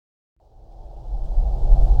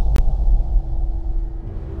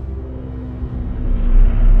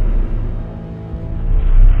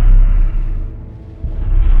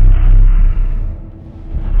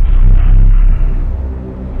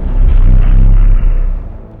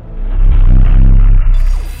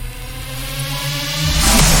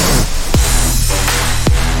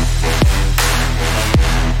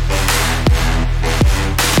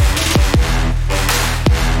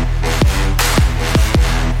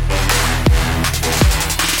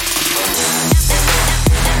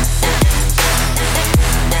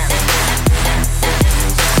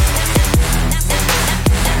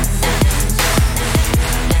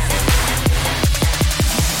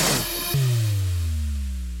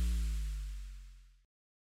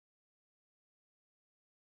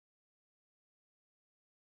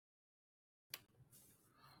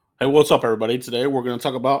Hey, what's up, everybody? Today we're going to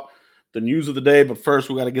talk about the news of the day, but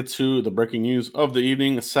first we got to get to the breaking news of the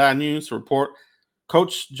evening. A sad news to report: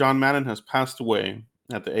 Coach John Madden has passed away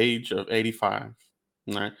at the age of 85.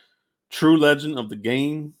 All right, true legend of the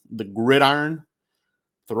game, the gridiron,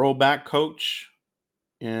 throwback coach,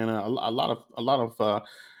 and a lot of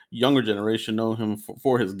younger generation know him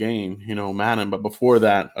for his game, Madden. But before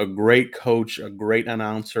that, a great coach, a great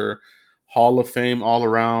announcer, Hall of Fame all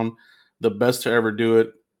around, the best to ever do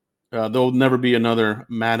it. There'll never be another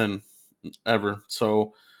Madden ever.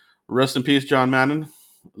 So rest in peace, John Madden.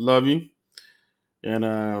 Love you.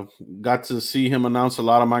 And got to see him announce a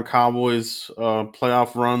lot of my Cowboys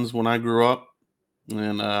playoff runs when I grew up,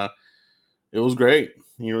 and it was great.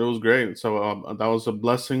 It was great. So that was a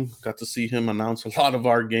blessing. Got to see him announce a lot of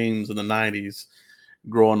our games in the '90s.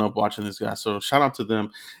 Growing up watching this guy, so shout out to them,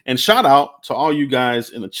 and shout out to all you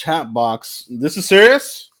guys in the chat box. This is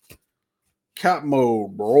serious. Cap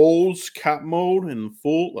mode, bros. Cap mode in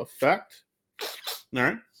full effect. All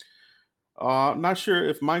right. Not sure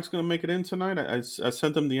if Mike's gonna make it in tonight. I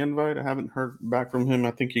sent him the invite. I haven't heard back from him.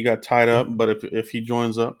 I think he got tied up. But if he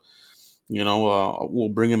joins up, we'll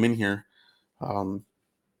bring him in here. Um,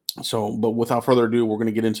 but without further ado, we're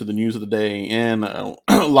gonna get into the news of the day and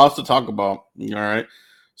lots to talk about. All right.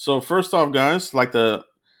 So first off, guys, like the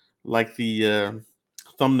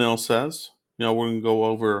thumbnail says, we're gonna go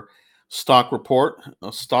over stock report,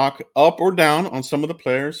 stock up or down on some of the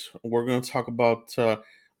players. We're gonna talk about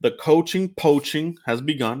the coaching poaching has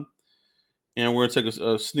begun, and we're gonna take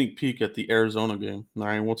a sneak peek at the Arizona game. All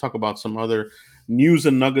right, we'll talk about some other news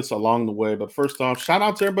and nuggets along the way. But first off, shout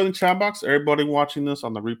out to everybody in the chat box, everybody watching this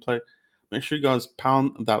on the replay. Make sure you guys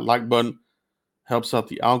pound that like button. Helps out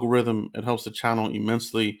the algorithm. It helps the channel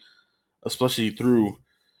immensely, especially through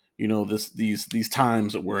these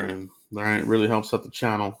times that we're in. All right, it really helps out the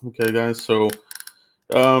channel. Okay, guys. So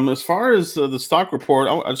as far as the stock report,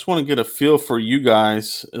 I just want to get a feel for you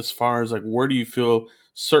guys as far as like where do you feel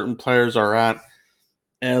certain players are at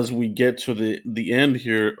as we get to the end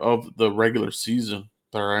here of the regular season.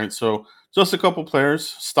 All right, so just a couple players,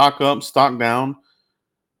 stock up, stock down.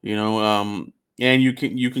 And you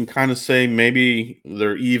can kind of say maybe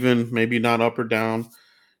they're even, maybe not up or down.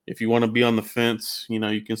 If you want to be on the fence,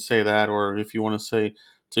 you can say that, or if you want to say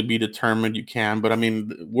to be determined, you can. But I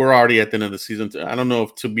mean, we're already at the end of the season. I don't know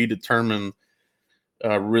if to be determined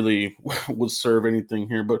really would serve anything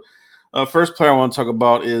here. But first player I want to talk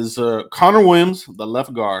about is Connor Williams, the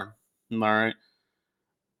left guard. All right,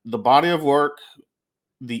 the body of work,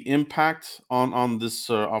 the impact on this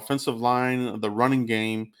offensive line, the running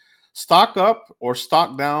game. Stock up or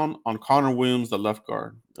stock down on Connor Williams, the left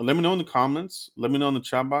guard. Let me know in the comments. Let me know in the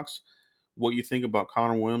chat box what you think about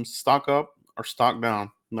Connor Williams. Stock up or stock down.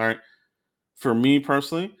 All right. For me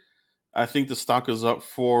personally, I think the stock is up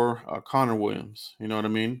for Connor Williams. You know what I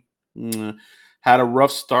mean? Had a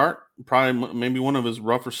rough start, probably maybe one of his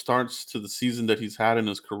rougher starts to the season that he's had in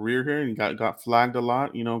his career here. He got flagged a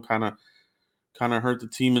lot. Kind of hurt the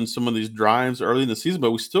team in some of these drives early in the season,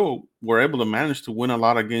 but we still were able to manage to win a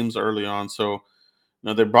lot of games early on. So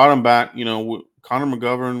they brought him back. Connor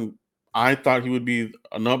McGovern, I thought he would be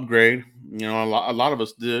an upgrade. A lot of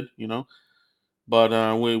us did.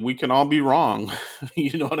 But we can all be wrong.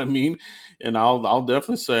 You know what I mean? And I'll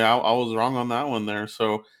definitely say I was wrong on that one there.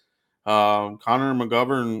 So Connor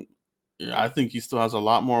McGovern, yeah, I think he still has a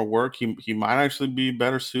lot more work. He might actually be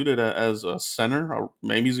better suited as a center, or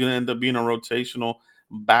maybe he's going to end up being a rotational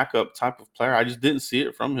backup type of player. I just didn't see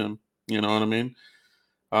it from him. You know what I mean?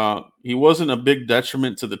 He wasn't a big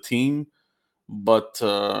detriment to the team, but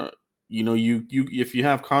you if you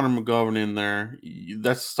have Connor McGovern in there,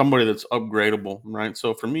 that's somebody that's upgradable, right?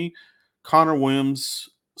 So for me, Connor Williams,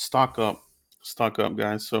 stock up,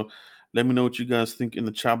 guys. So let me know what you guys think in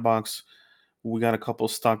the chat box. We got a couple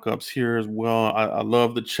stock ups here as well. I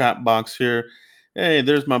love the chat box here. Hey,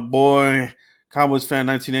 there's my boy, Cowboys fan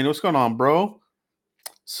 1980. What's going on, bro?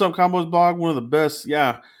 Sub Cowboys blog, one of the best.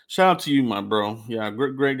 Yeah, shout out to you, my bro. Yeah,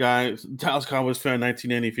 great guy. Dallas Cowboys fan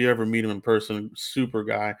 1980. If you ever meet him in person, super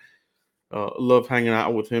guy. Love hanging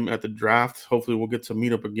out with him at the draft. Hopefully, we'll get to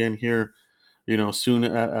meet up again here, soon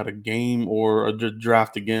at a game or a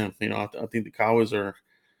draft again. I think the Cowboys are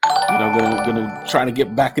gonna try to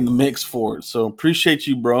get back in the mix for it. So appreciate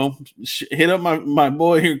you, bro. Hit up my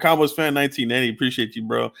boy here, Cowboys fan 1980. Appreciate you,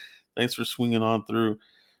 bro. Thanks for swinging on through.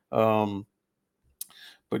 But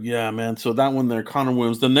yeah, man. So that one there, Connor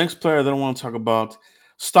Williams. The next player that I want to talk about,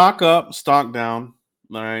 stock up, stock down.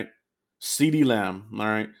 All right, CeeDee Lamb. All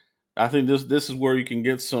right. I think this is where you can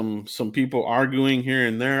get some people arguing here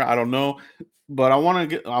and there. I don't know, but I want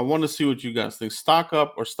to see what you guys think. Stock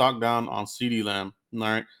up or stock down on CeeDee Lamb. All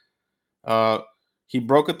right. Uh, he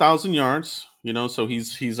broke 1,000 yards. So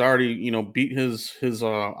he's already beat his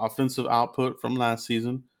offensive output from last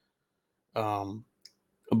season. Um,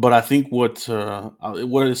 but I think what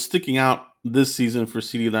is sticking out this season for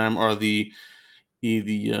CeeDee Lamb are the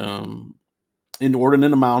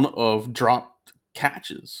inordinate amount of dropped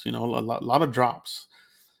catches. A lot of drops.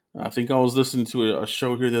 I think I was listening to a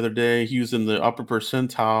show here the other day. He was in the upper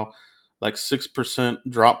percentile, like 6%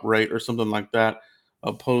 drop rate or something like that,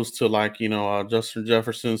 opposed to like Justin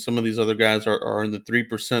Jefferson. Some of these other guys are in the 3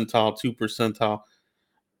 percentile, 2 percentile.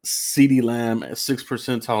 CD Lamb at 6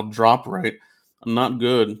 percentile drop rate, not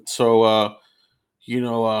good. So he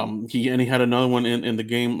had another one in the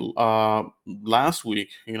game last week.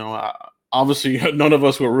 Obviously none of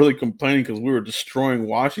us were really complaining because we were destroying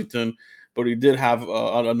Washington, but he did have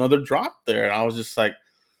another drop there, and I was just like,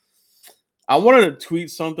 I wanted to tweet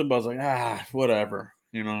something, but I was like, whatever.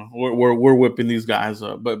 We're whipping these guys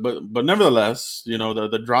up, but nevertheless,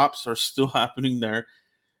 the drops are still happening there,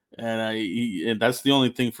 and that's the only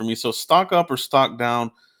thing for me. So stock up or stock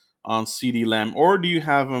down on CD Lamb, or do you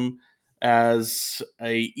have him as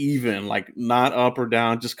a even, like not up or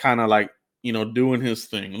down, just kind of like doing his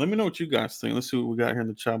thing? Let me know what you guys think. Let's see what we got here in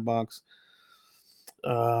the chat box.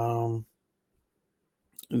 Um,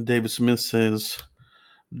 David Smith says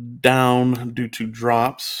down due to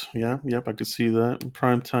drops. Yeah, yep, I can see that.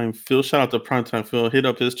 Primetime Phil, shout out to Primetime Phil. Hit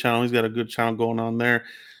up his channel. He's got a good channel going on there.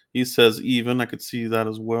 He says even. I could see that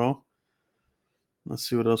as well. Let's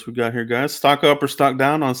see what else we got here, guys. Stock up or stock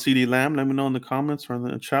down on CD Lamb? Let me know in the comments or in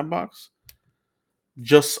the chat box.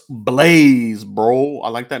 Just Blaze, bro. I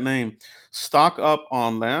like that name. Stock up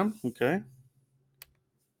on Lamb. Okay.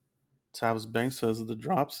 Travis Banks says the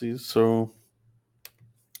dropsies. So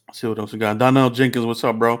let's see what else we got. Donnell Jenkins, what's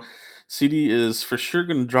up, bro? CD is for sure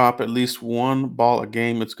going to drop at least one ball a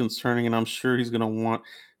game. It's concerning, and I'm sure he's going to want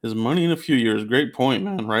his money in a few years. Great point,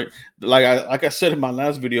 man. Right? Like I said in my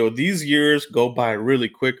last video, these years go by really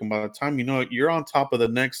quick, and by the time you know it, you're on top of the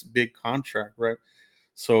next big contract, right?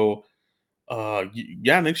 So,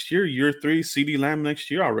 yeah, next year, year 3, CD Lamb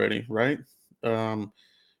next year already, right? Um,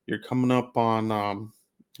 you're coming up on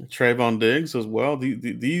Trayvon Diggs as well.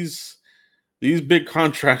 These big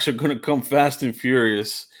contracts are going to come fast and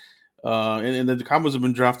furious. And the Cowboys have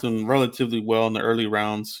been drafting relatively well in the early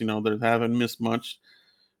rounds. They haven't missed much,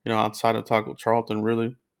 outside of Taco Charlton,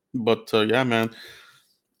 really. But yeah, man,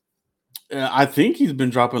 I think he's been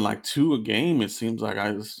dropping like 2 a game. It seems like,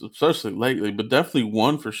 especially lately, but definitely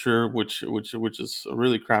 1 for sure, which is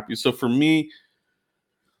really crappy. So for me,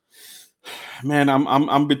 man,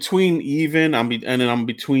 I'm between even, and then I'm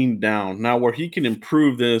between down. Now, where he can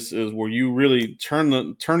improve this is where you really turn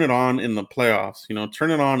it on in the playoffs.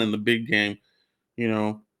 Turn it on in the big game. You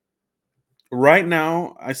know, right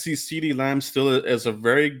now I see CD Lamb still as a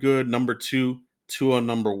very good number 2 to a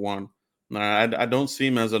number 1. Now, I don't see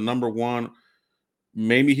him as a number 1.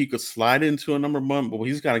 Maybe he could slide into a number 1, but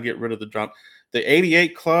he's got to get rid of the drop. The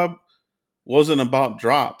 88 club wasn't about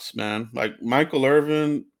drops, man. Like Michael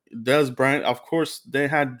Irvin, Des Bryant, of course, they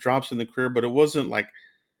had drops in the career, but it wasn't like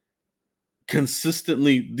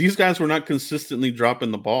consistently. These guys were not consistently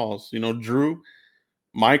dropping the balls. Drew,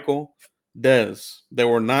 Michael, Des, they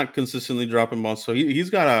were not consistently dropping balls. So he's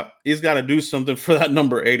gotta do something for that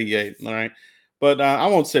number 88. All right. But I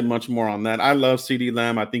won't say much more on that. I love CD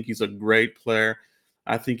Lamb. I think he's a great player.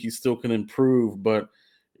 I think he still can improve, but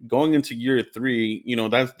going into year 3,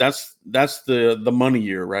 that's the money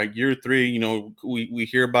year, right? Year 3, we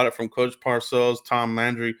hear about it from Coach Parcells, Tom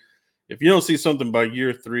Landry. If you don't see something by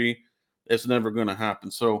year 3, it's never going to happen.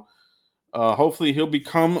 So hopefully he'll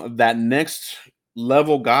become that next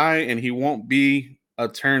level guy, and he won't be a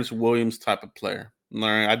Terrence Williams type of player. All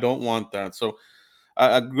right, I don't want that. So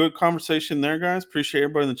a good conversation there, guys. Appreciate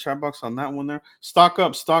everybody in the chat box on that one there. Stock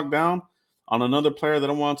up, stock down on another player that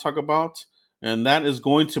I want to talk about, and that is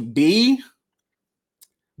going to be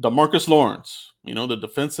DeMarcus Lawrence. The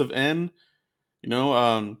defensive end. He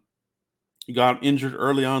got injured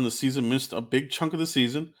early on in the season, missed a big chunk of the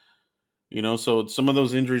season. So some of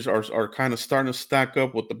those injuries are kind of starting to stack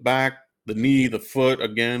up with the back, the knee, the foot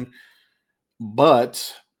again.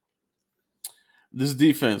 But this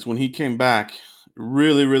defense, when he came back,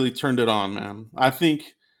 really, really turned it on, man. I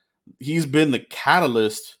think he's been the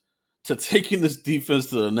catalyst to taking this defense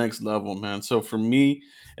to the next level, man. So for me,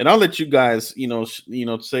 and I'll let you guys,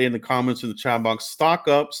 say in the comments in the chat box, stock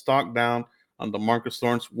up, stock down on DeMarcus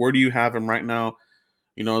Lawrence. Where do you have him right now?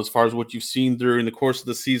 As far as what you've seen during the course of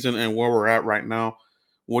the season and where we're at right now,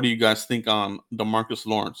 what do you guys think on DeMarcus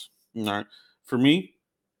Lawrence? All right, for me,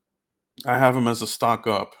 I have him as a stock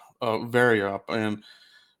up, very up, and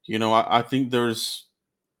I think there's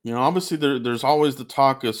Obviously there's always the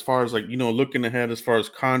talk as far as like looking ahead as far as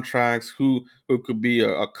contracts, who could be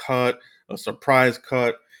a cut, a surprise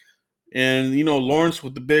cut, and Lawrence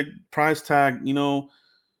with the big price tag,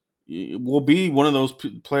 will be one of those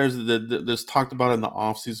players that's talked about in the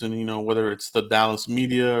offseason, whether it's the Dallas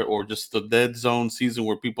media or just the dead zone season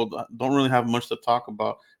where people don't really have much to talk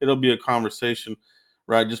about. It'll be a conversation,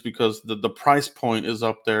 right? Just because the price point is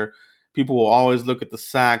up there. People will always look at the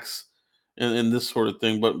sacks and this sort of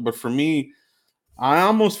thing. But for me, I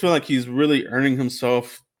almost feel like he's really earning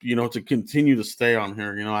himself, to continue to stay on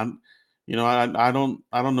here. I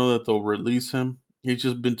don't know that they'll release him. He's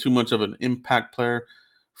just been too much of an impact player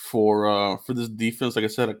for this defense. Like I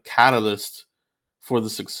said, a catalyst for the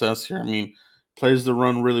success here. I mean, plays the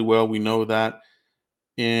run really well. We know that,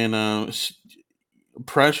 and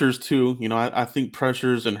pressures too. I think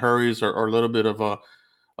pressures and hurries are a little bit of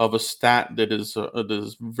a stat that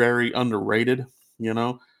is very underrated. You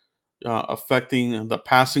know, affecting the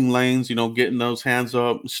passing lanes, getting those hands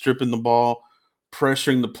up, stripping the ball,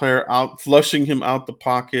 pressuring the player out, flushing him out the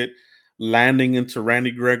pocket, landing into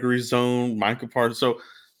Randy Gregory's zone, Michael Parsons. So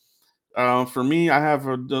for me, I have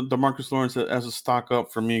Demarcus Lawrence as a stock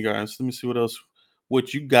up for me, guys. Let me see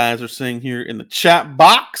what you guys are saying here in the chat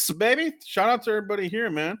box, baby. Shout out to everybody here,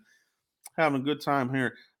 man. Having a good time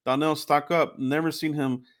here. Donnell, stock up. Never seen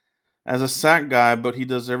him as a sack guy, but he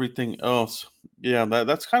does everything else. Yeah,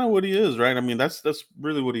 that's kind of what he is, right? I mean, that's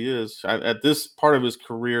really what he is at this part of his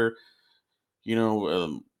career.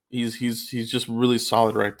 He's just really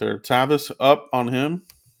solid right there. Tavis up on him.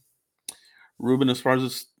 Ruben, as far as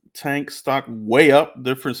his tank stock, way up.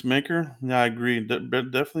 Difference maker. Yeah, I agree.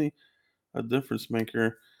 Definitely a difference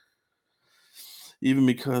maker, even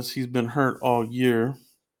because he's been hurt all year.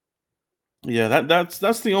 Yeah,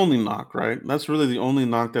 that's the only knock, right? That's really the only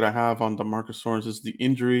knock that I have on Demarcus Lawrence is the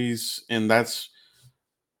injuries, and that's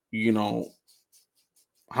you know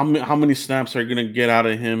how many snaps are you going to get out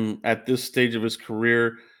of him at this stage of his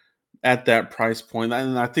career at that price point?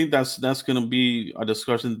 And I think that's going to be a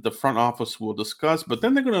discussion that the front office will discuss. But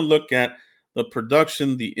then they're going to look at the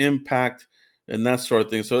production, the impact, and that sort of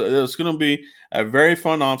thing. So it's going to be a very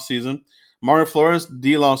fun offseason. Mario Flores,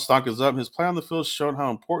 D-Law stock is up. His play on the field showed how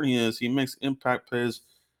important he is. He makes impact plays,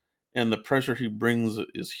 and the pressure he brings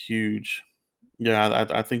is huge. Yeah,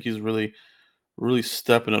 I think he's really, really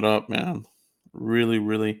stepping it up, man. Really,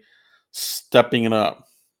 really stepping it up.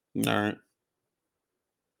 All right.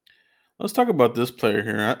 Let's talk about this player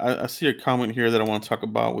here. I see a comment here that I want to talk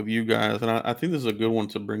about with you guys, and I think this is a good one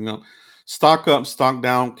to bring up. Stock up, stock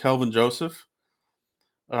down, Kelvin Joseph.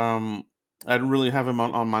 Um, I didn't really have him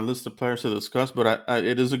on my list of players to discuss, but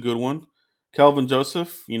it is a good one. Kelvin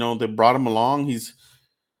Joseph, they brought him along.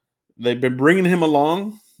 They've been bringing him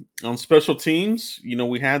along on special teams.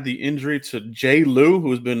 We had the injury to Jay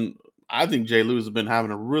Lou, I think Jay Lou has been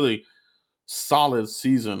having a really solid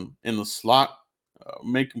season in the slot,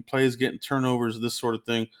 making plays, getting turnovers, this sort of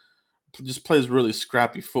thing. Just plays really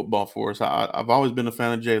scrappy football for us. I've always been a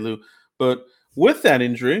fan of Jay Lou, but with that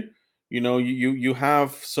injury, you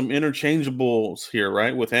have some interchangeables here,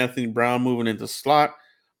 right? With Anthony Brown moving into slot,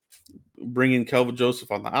 bringing Kelvin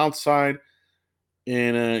Joseph on the outside,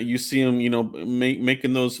 and you see him,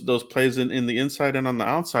 making those plays in the inside and on the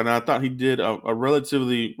outside. And I thought he did a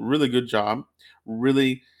relatively really good job,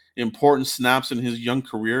 really important snaps in his young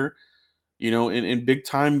career. In big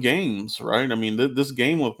time games, right? I mean, this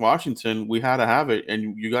game with Washington, we had to have it,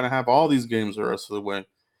 and you got to have all these games the rest of the way,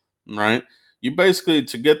 right? You basically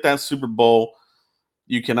to get that Super Bowl,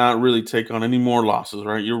 you cannot really take on any more losses,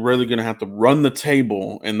 right? You're really going to have to run the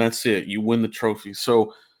table, and that's it. You win the trophy.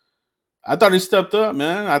 So I thought he stepped up,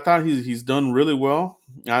 man. I thought he's done really well.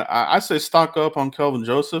 I say stock up on Kelvin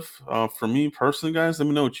Joseph. For me personally, guys, let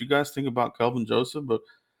me know what you guys think about Kelvin Joseph. But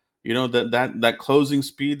that closing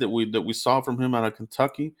speed that we saw from him out of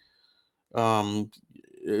Kentucky,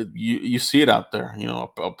 you see it out there.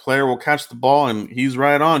 A player will catch the ball and he's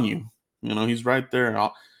right on you. He's right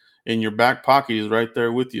there in your back pocket. He's right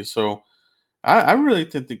there with you. So I really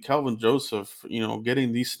think that Kelvin Joseph,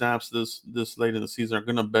 getting these snaps this late in the season are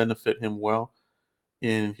going to benefit him well,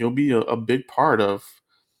 and he'll be a big part of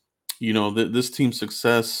this team's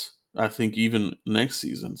success. I think even next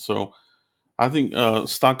season. So I think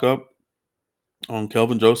stock up on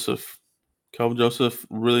Kelvin Joseph. Kelvin Joseph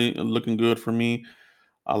really looking good for me.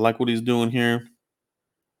 I like what he's doing here.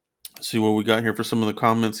 Let's see what we got here for some of the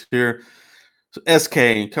comments here. So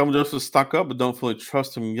SK, Kelvin Joseph stock up, but don't fully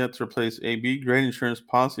trust him yet to replace AB. Great insurance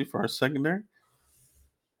policy for our secondary.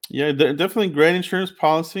 Yeah, definitely great insurance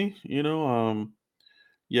policy.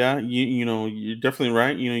 Yeah, you know you're definitely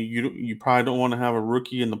right. You know you probably don't want to have a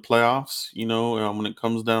rookie in the playoffs. You know when it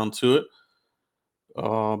comes down to it.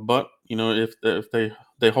 But you know if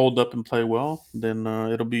they hold up and play well, then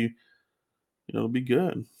it'll be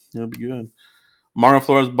good. It'll be good. Mario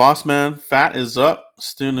Flores, boss man, fat is up.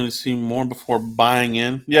 Still need to see more before buying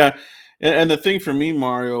in. Yeah, and the thing for me,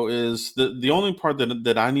 Mario, is the only part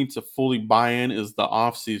that I need to fully buy in is the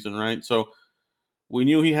off season, right? So we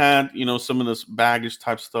knew he had, some of this baggage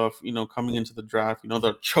type stuff, coming into the draft,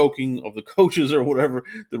 the choking of the coaches or whatever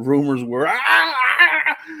the rumors were.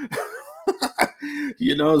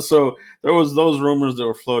 So there was those rumors that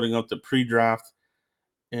were floating up to pre-draft.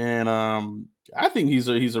 And I think he's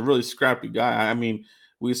a really scrappy guy. I mean,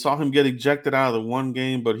 we saw him get ejected out of the one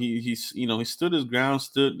game, but he stood his ground,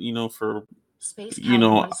 stood, for Space you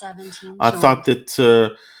know, Cowboy 17 I thought joined.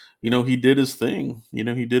 that he did his thing.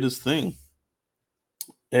 He did his thing.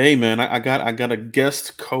 Hey man, I got a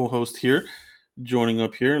guest co-host here joining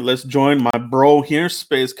up here. Let's join my bro here,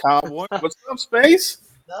 Space Cowboy. What's up, Space?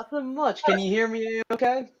 Nothing much. Can you hear me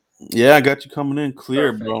okay? Yeah, I got you coming in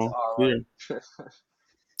clear, Perfect. bro. All Clear. right. Good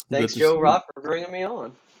Thanks, to see Joe you. Rock, for bringing me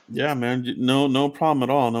on. Yeah, man. No problem at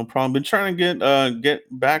all. No problem. Been trying to get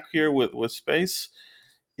back here with Space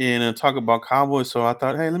and talk about Cowboys. So I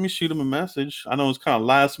thought, hey, let me shoot him a message. I know it's kind of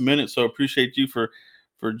last minute, so appreciate you for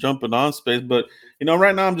jumping on, Space. But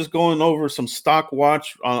right now I'm just going over some stock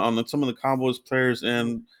watch on some of the Cowboys players,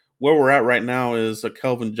 and where we're at right now is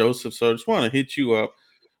Kelvin Joseph. So I just want to hit you up.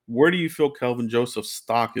 Where do you feel Kelvin Joseph's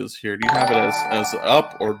stock is here? Do you have it as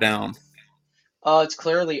up or down? It's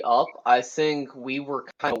clearly up. I think we were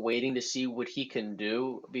kind of waiting to see what he can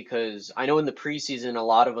do because I know in the preseason a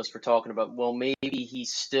lot of us were talking about, well, maybe he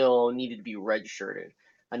still needed to be redshirted.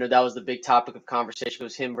 I know that was the big topic of conversation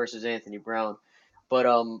was him versus Anthony Brown. But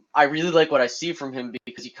I really like what I see from him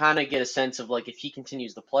because you kind of get a sense of like if he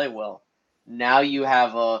continues to play well, now you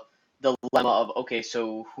have a dilemma of okay,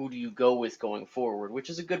 so who do you go with going forward, which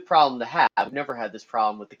is a good problem to have. We've never had this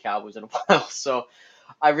problem with the Cowboys in a while, so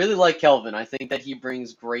I really like Kelvin. I think that he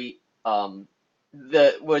brings great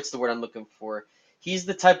the what's the word I'm looking for? He's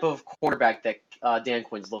the type of cornerback that Dan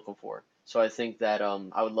Quinn's looking for. So I think that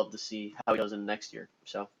I would love to see how he does in next year.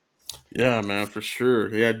 So Yeah, man, for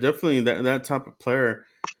sure. Yeah, definitely that type of player,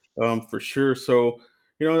 for sure. So,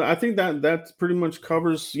 I think that pretty much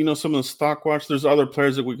covers, some of the stock watch. There's other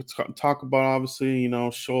players that we could talk about, obviously,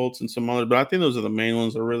 Schultz and some other, but I think those are the main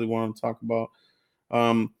ones I really want to talk about.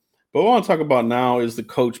 But what I want to talk about now is the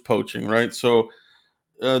coach poaching, right? So,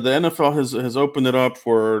 the NFL has opened it up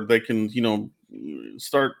for they can,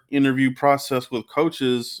 start interview process with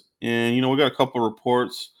coaches, and we got a couple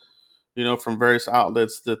reports from various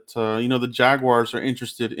outlets that the Jaguars are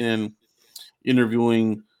interested in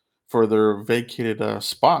interviewing for their vacated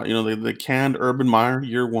spot. They canned Urban Meyer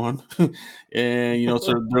year one, and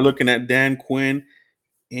so they're looking at Dan Quinn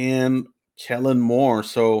and Kellen Moore.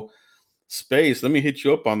 So Space, let me hit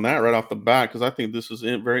you up on that right off the bat because I think this is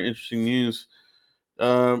very interesting news.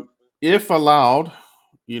 If allowed,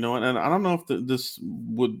 and I don't know if this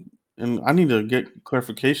would, and I need to get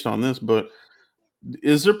clarification on this, but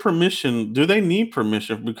is there permission? Do they need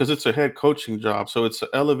permission because it's a head coaching job? So it's an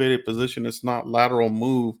elevated position. It's not lateral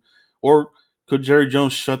move. Or could Jerry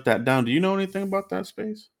Jones shut that down? Do you know anything about that,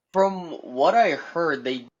 Space? from what I heard,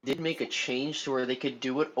 they did make a change to where they could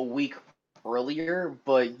do it a week earlier,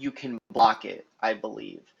 but you can block it, I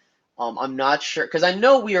believe. I'm not sure because I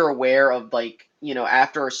know we are aware of like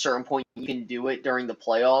after a certain point you can do it during the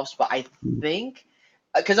playoffs, but I think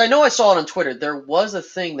because I know I saw it on Twitter, there was a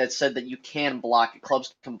thing that said that you can block it,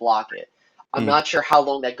 clubs can block it. I'm Mm, not sure how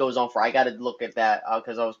long that goes on for. I got to look at that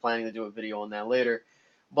because I was planning to do a video on that later.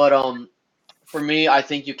 But for me, I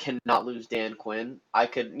think you cannot lose Dan Quinn. I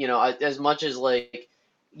could, as much as like,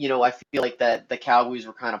 I feel like that the Cowboys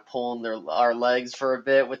were kind of pulling our legs for a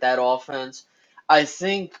bit with that offense. I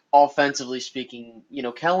think offensively speaking,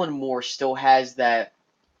 Kellen Moore still has that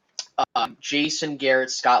Jason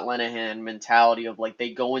Garrett, Scott Linehan mentality of like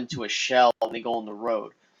they go into a shell and they go on the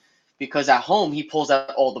road. Because at home he pulls out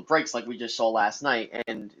all the breaks like we just saw last night,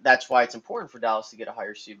 and that's why it's important for Dallas to get a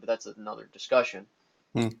higher seed. But that's another discussion.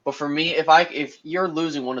 mm, But for me, if you're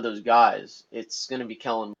losing one of those guys, it's gonna be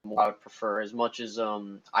Kellen Moore. I would prefer as much as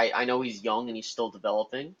I know he's young and he's still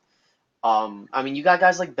developing. I mean you got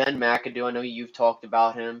guys like Ben McAdoo. I know you've talked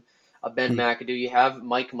about him. Ben mm, McAdoo. You have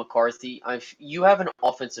Mike McCarthy. You have an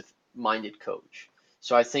offensive minded coach.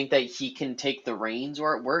 So I think that he can take the reins,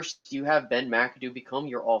 or at worst, you have Ben McAdoo become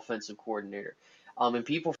your offensive coordinator. And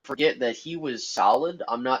people forget that he was solid.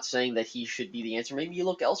 I'm not saying that he should be the answer. Maybe you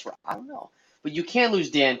look elsewhere. I don't know. But you can't lose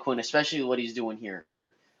Dan Quinn, especially what he's doing here.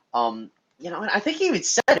 Um, And I think he even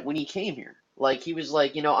said it when he came here. Like he was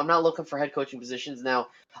like, I'm not looking for head coaching positions now.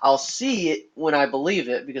 I'll see it when I believe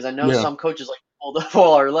it because I know Yeah. some coaches like pulled up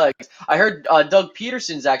all our legs. I heard Doug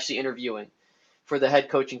Peterson's actually interviewing for the head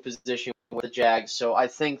coaching position with the Jags. So I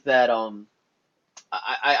think that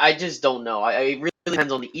I just don't know. It really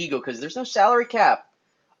depends on the ego because there's no salary cap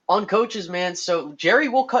on coaches, man. So Jerry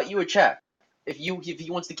will cut you a check if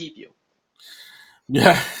he wants to keep you.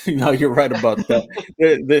 Yeah, you're right about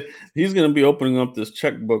that. He's going to be opening up this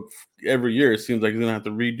checkbook every year. It seems like he's going to have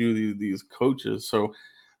to redo these coaches. So,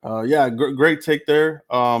 yeah, great take there,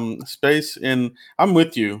 Space. And I'm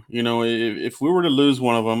with you. If we were to lose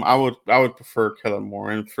one of them, I would prefer Kellen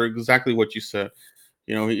Moore, and for exactly what you said.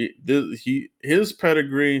 His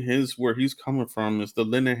pedigree, his where he's coming from is the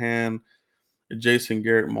Linehan, Jason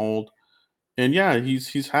Garrett mold. And yeah,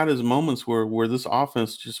 he's had his moments where this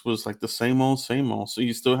offense just was like the same old, same old. So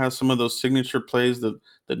he still has some of those signature plays that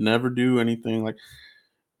never do anything. Like,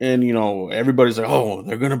 and everybody's like, oh,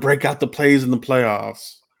 they're gonna break out the plays in the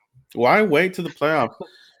playoffs. Why wait to the playoffs?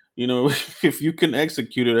 If you can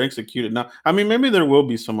execute it, execute it. Now, I mean, maybe there will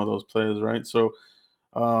be some of those plays, right? So,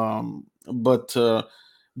 but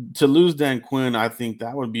to lose Dan Quinn, I think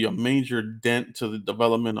that would be a major dent to the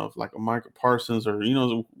development of like a Michael Parsons or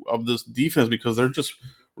of this defense because they're just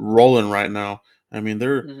rolling right now. I mean,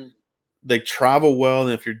 Hmm. they travel well,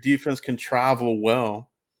 and if your defense can travel well,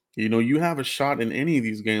 you have a shot in any of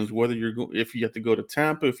these games. Whether if you have to go to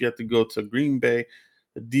Tampa, if you have to go to Green Bay,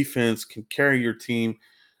 the defense can carry your team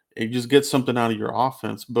and just get something out of your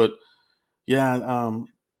offense. But yeah,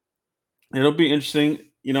 it'll be interesting.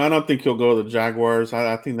 I don't think he'll go to the Jaguars.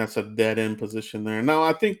 I think that's a dead end position there. Now,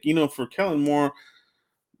 I think for Kellen Moore,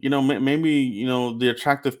 maybe the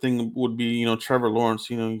attractive thing would be Trevor Lawrence.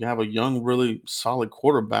 You have a young, really solid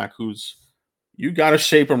quarterback who's you got to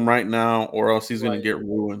shape him right now, or else he's going to Right. get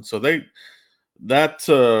ruined. So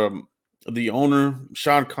the owner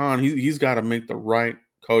Shad Khan, he's got to make the right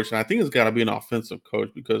coach, and I think it's got to be an offensive coach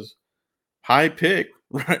because high pick,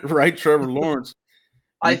 right, Trevor Lawrence,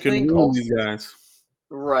 I you can think ruin also these guys.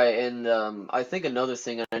 right, and I think another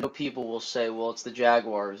thing, and I know people will say, well, it's the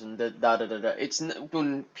Jaguars and da da da da.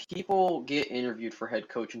 When people get interviewed for head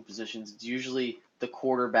coaching positions, it's usually the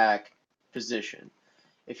quarterback position.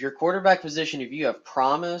 If your quarterback position, if you have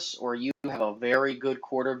promise or you have a very good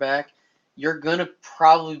quarterback, you're gonna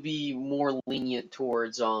probably be more lenient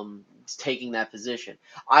towards taking that position.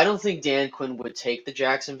 I don't think Dan Quinn would take the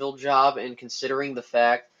Jacksonville job, and considering the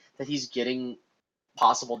fact that he's getting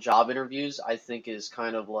possible job interviews, I think is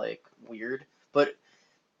kind of like weird. But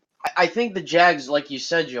I think the Jags, like you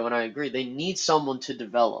said, Joe, and I agree, they need someone to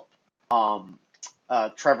develop um,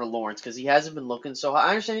 Trevor Lawrence because he hasn't been looking so high. I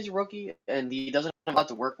understand he's a rookie and he doesn't have a lot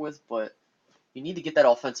to work with, but you need to get that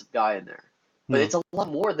offensive guy in there. But Yeah. it's a lot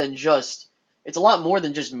more than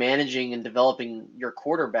just managing and developing your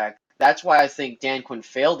quarterback. That's why I think Dan Quinn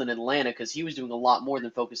failed in Atlanta because he was doing a lot more than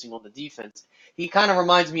focusing on the defense. He kind of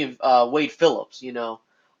reminds me of Wade Phillips,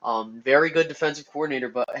 very good defensive coordinator,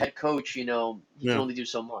 but head coach, he can Yeah. only do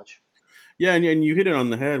so much. Yeah, and you hit it on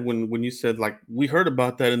the head when you said like we heard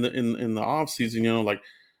about that in the off season. Like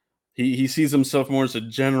he sees himself more as a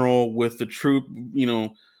general with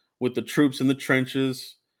the with the troops in the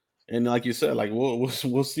trenches, and like you said, like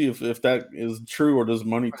we'll see if that is true or does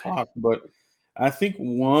money Right. talk. But I think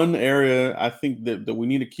one area I think that we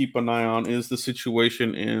need to keep an eye on is the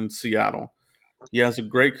situation in Seattle. He has a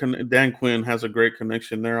great Dan Quinn has a great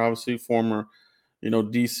connection there. Obviously, former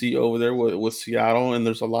DC over there with Seattle, and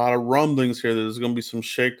there's a lot of rumblings here that there's going to be some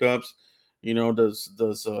shakeups. Does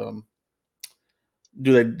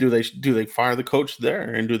do they fire the coach there,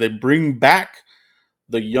 and do they bring back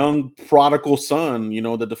the young prodigal son?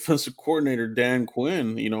 The defensive coordinator Dan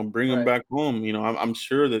Quinn. Bring him Right. back home. I'm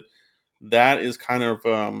sure that is kind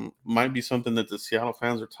of might be something that the Seattle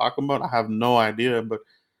fans are talking about. I have no idea, but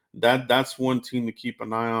that's one team to keep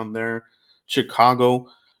an eye on there. Chicago,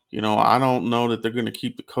 I don't know that they're going to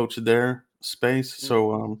keep the coach there space. Mm-hmm.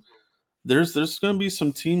 So there's going to be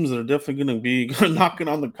some teams that are definitely going to be knocking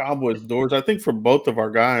on the Cowboys' doors. I think for both of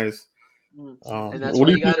our guys. Mm. And that's What why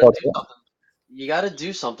do you you think got to about do that? something. You got to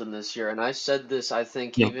do something this year. And I said this, I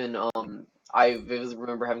think Yeah, even I vividly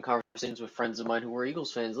remember having conversations with friends of mine who were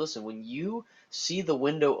Eagles fans. Listen, when you see the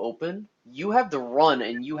window open, you have to run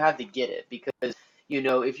and you have to get it because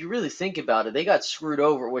if you really think about it, they got screwed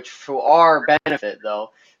over. Which for our benefit,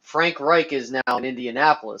 though, Frank Reich is now in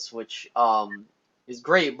Indianapolis, which is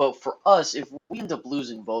great. But for us, if we end up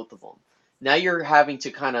losing both of them. Now you're having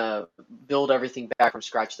to kind of build everything back from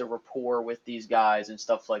scratch, the rapport with these guys and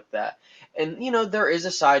stuff like that. And there is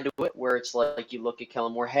a side to it where it's like you look at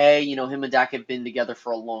Kellen Moore, hey, him and Dak have been together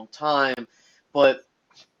for a long time, but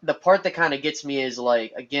the part that kind of gets me is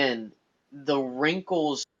like, again, the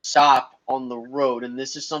wrinkles stop on the road, and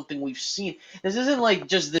this is something we've seen. This isn't like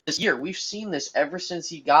just this year. We've seen this ever since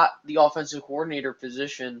he got the offensive coordinator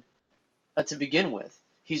position to begin with.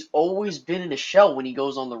 He's always been in a shell when he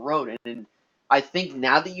goes on the road, and I think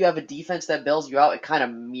now that you have a defense that bails you out, it kind of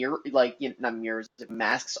not mirrors, it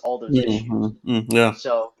masks all those issues. Yeah,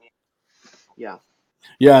 So yeah,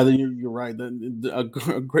 yeah, you're right. A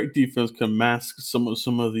great defense can mask some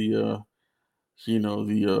of the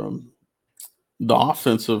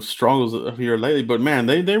offensive struggles of here lately. But man,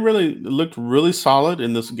 they really looked really solid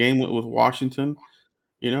in this game with Washington.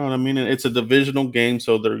 You know what I mean? And it's a divisional game,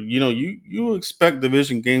 so they're you expect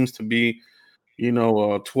division games to be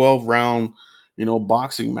 12 round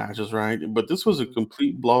boxing matches, right? But this was a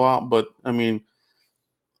complete blowout. But I mean,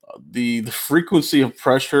 the frequency of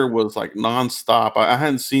pressure was like nonstop. I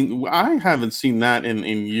haven't seen that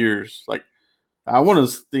in years. Like I want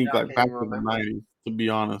to think yeah, I like can't back even to the remember. 90s, to be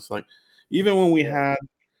honest. Like even when we Yeah, had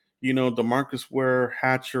Demarcus Ware,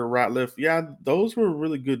 Hatcher, Ratliff, yeah, those were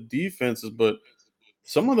really good defenses, but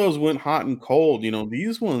some of those went hot and cold.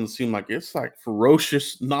 These ones seem like it's like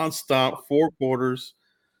ferocious, nonstop, 4 quarters.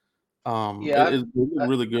 yeah, It looked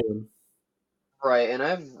really good. right. And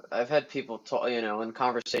I've had people talk, in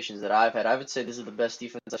conversations that I've had. I would say this is the best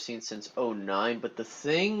defense I've seen since '09. But the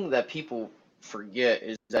thing that people forget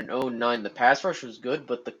is that in '09 the pass rush was good,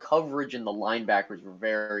 but the coverage and the linebackers were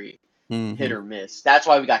very hit Hmm. or miss. That's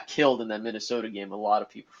why we got killed in that Minnesota game. A lot of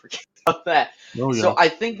people forget about that. Oh So yeah. I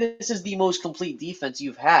think this is the most complete defense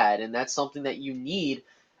you've had, and that's something that you need,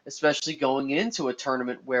 especially going into a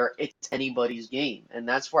tournament where it's anybody's game. And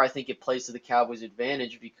that's where I think it plays to the Cowboys'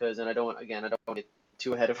 advantage because, and I don't want to get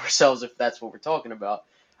too ahead of ourselves if that's what we're talking about.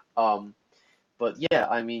 Um, but yeah,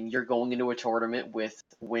 I mean, you're going into a tournament with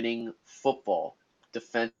winning football,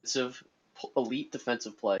 defensive, elite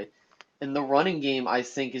defensive play. And the running game, I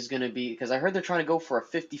think, is going to be because I heard they're trying to go for a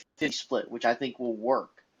 50-50 split, which I think will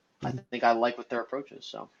work. I think I like what their approach is.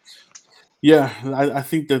 So, Yeah, I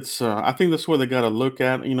think that's where they got to look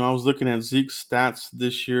at. I was looking at Zeke's stats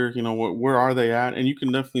this year. Where are they at? And you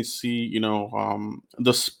can definitely see,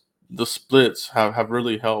 the splits have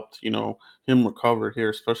really helped, him recover here,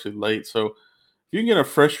 especially late. So if you can get a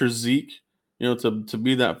fresher Zeke, to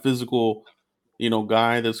be that physical,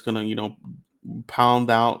 guy that's gonna,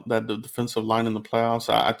 pound out that the defensive line in the playoffs,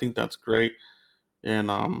 I think that's great.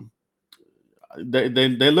 And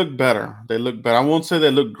they look better. They look better. I won't say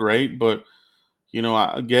they look great, but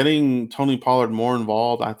getting Tony Pollard more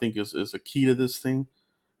involved, I think is a key to this thing,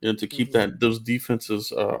 to keep hmm, that those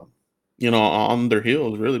defenses, on their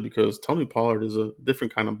heels, really, because Tony Pollard is a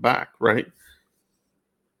different kind of back, right?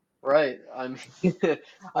 right. I mean,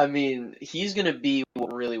 I mean, he's going to be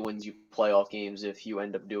what really wins you playoff games if you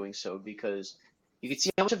end up doing so because you can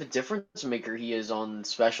see how much of a difference maker he is on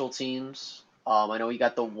special teams. I know he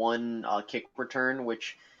got the one kick return,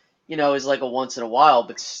 which is like a once in a while,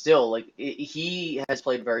 but still, like he has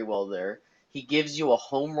played very well there. He gives you a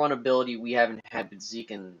home run ability we haven't had with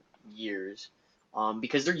Zeke in years,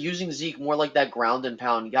 because they're using Zeke more like that ground and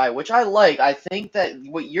pound guy, which I like. I think that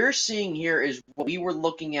what you're seeing here is what we were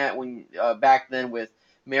looking at when back then with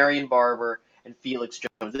Marion Barber and Felix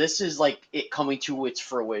Jones. This is like it coming to its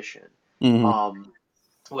fruition. Hmm. Um,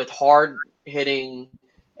 with hard hitting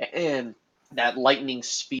and that lightning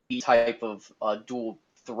speed type of dual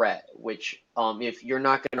threat, which if you're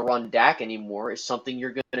not going to run Dak anymore, is something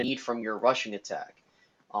you're going to need from your rushing attack.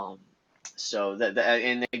 Um, so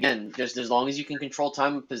and again, just as long as you can control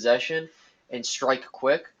time of possession and strike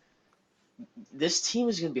quick, this team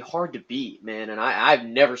is going to be hard to beat, man. And I've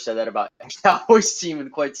never said that about a Cowboys team in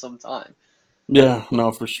quite some time. Yeah,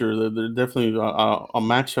 no, for sure. They're definitely a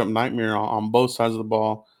matchup nightmare on both sides of the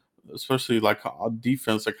ball, especially like a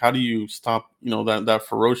defense. Like, how do you stop, that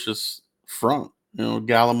ferocious front?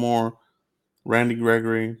 Gallimore, Randy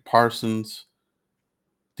Gregory, Parsons,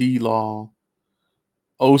 D Law,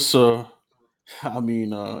 Osa. I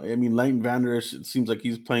mean, Leighton Vander Esch, it seems like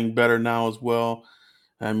he's playing better now as well.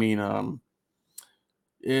 I mean,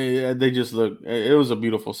 yeah, they just look. It was a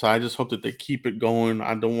beautiful sight. I just hope that they keep it going.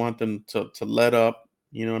 I don't want them to let up.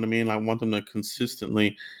 You know what I mean? I want them to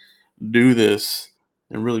consistently do this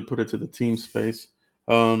and really put it to the team space.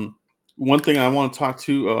 Um, One thing I want to talk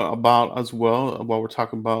to about as well, while we're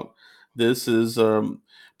talking about this, is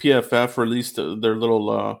PFF released their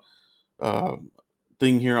little uh,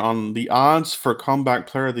 thing here on the odds for comeback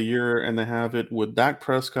player of the year, and they have it with Dak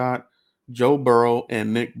Prescott, Joe Burrow,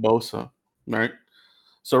 and Nick Bosa, right?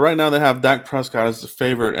 So right now they have Dak Prescott as the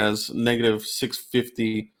favorite as negative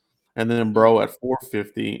 650, and then Mm. Burrow at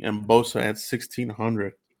 450, and Bosa at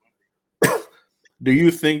 1600. Do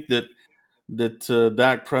you think that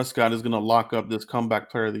Dak Prescott is going to lock up this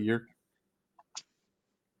comeback player of the year?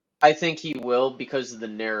 I think he will because of the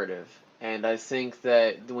narrative. And I think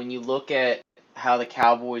that when you look at how the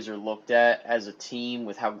Cowboys are looked at as a team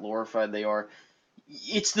with how glorified they are,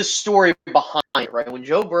 it's the story behind it, right? When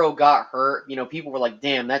Joe Burrow got hurt, people were like,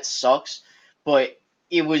 "Damn, that sucks," but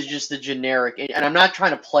it was just the generic. And I'm not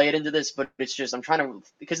trying to play it into this, but it's just I'm trying to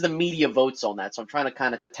because the media votes on that, so I'm trying to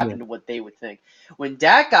kind of tap Yeah. into what they would think. When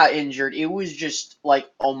Dak got injured, it was just like,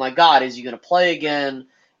 "Oh my God, is he going to play again?"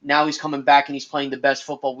 Now he's coming back and he's playing the best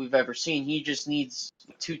football we've ever seen. He just needs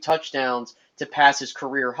 2 touchdowns to pass his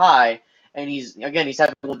career high, and he's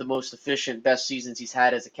having one of the most efficient, best seasons he's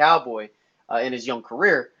had as a Cowboy in his young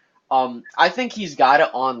career. I think he's got it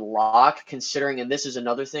on lock, considering, and this is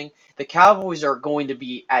another thing, the Cowboys are going to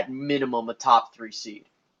be at minimum a top 3 seed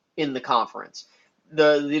in the conference.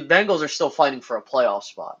 The Bengals are still fighting for a playoff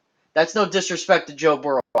spot. That's no disrespect to Joe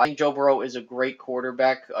Burrow. I think Joe Burrow is a great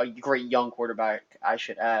quarterback, a great young quarterback, I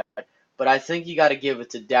should add. But I think you got to give it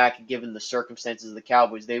to Dak, given the circumstances of the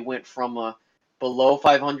Cowboys. They went from a below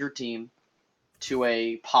 500 team to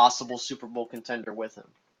a possible Super Bowl contender with him.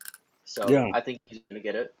 So Yeah, I think he's going to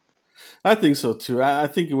get it. I think so too. I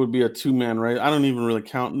think it would be a two-man race. I don't even really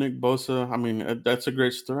count Nick Bosa. I mean, that's a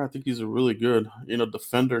great story. I think he's a really good,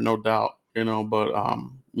 defender, no doubt. But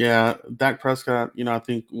yeah, Dak Prescott. I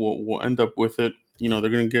think we'll end up with it. They're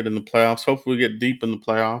going to get in the playoffs. Hopefully, we get deep in the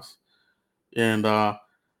playoffs. And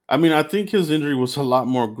I mean, I think his injury was a lot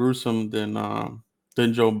more gruesome than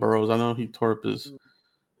Joe Burrow's. I know he tore up his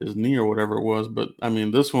knee or whatever it was, but I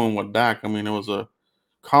mean, this one with Dak. I mean, it was a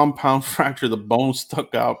compound fracture. The bone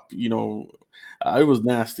stuck out. It was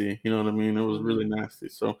nasty. You know what I mean? It was Mm-hmm. really nasty.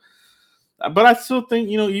 So, but I still think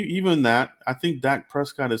even that. I think Dak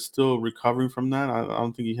Prescott is still recovering from that. I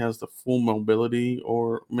don't think he has the full mobility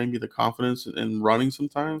or maybe the confidence in running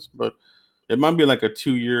sometimes. But it might be like a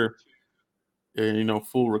 2 year,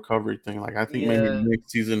 full recovery thing. Like I think maybe Yeah,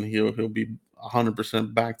 next season he'll be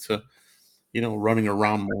 100% back to running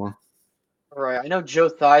around more. right. I know Joe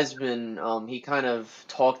Theismann, he kind of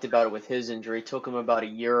talked about it with his injury. It took him about a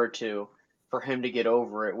year or two for him to get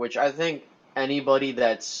over it, which I think anybody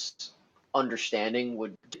that's understanding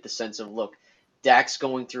would get the sense of, look, Dak's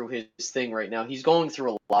going through his thing right now. He's going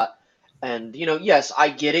through a lot. And, yes, I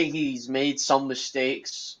get it. He's made some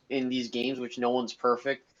mistakes in these games, which no one's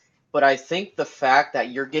perfect. But I think the fact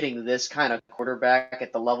that you're getting this kind of quarterback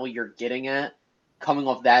at the level you're getting at, coming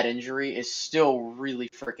off that injury, is still really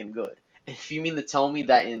freaking good. If you mean to tell me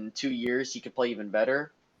that in 2 years he could play even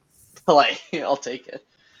better, like I'll take it.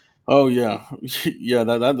 Oh yeah, yeah.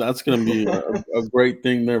 That's going to be a great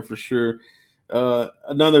thing there for sure.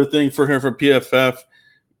 Another thing for here for PFF,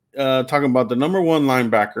 talking about the number one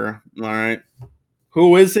linebacker. All right,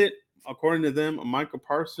 who is it? According to them, Micah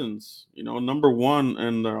Parsons. Number one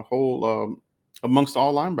in the whole amongst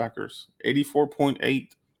all linebackers, 84.8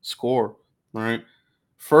 score. All right,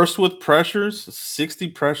 first with pressures, 60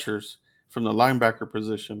 pressures from the linebacker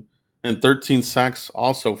position, and 13 sacks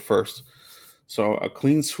also first. So a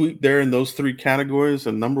clean sweep there in those three categories,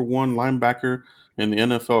 and number one linebacker in the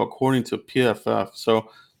NFL according to PFF. So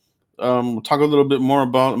we'll talk a little bit more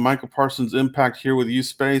about Michael Parsons' impact here with U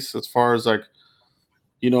Space as far as like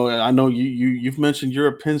I know you've mentioned you're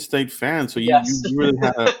a Penn State fan, so you Yes. really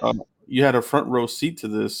had a front row seat to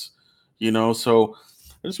this. So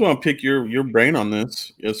I just want to pick your brain on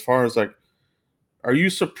this as far as like, are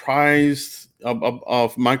you surprised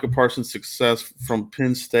of Michael Parsons' success from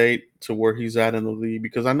Penn State to where he's at in the league?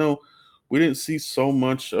 Because I know we didn't see so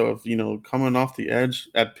much of coming off the edge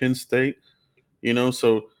at Penn State.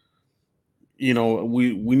 So we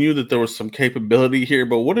knew that there was some capability here,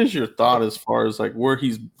 but what is your thought as far as like where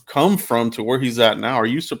he's come from to where he's at now? Are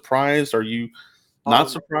you surprised? Are you not Um,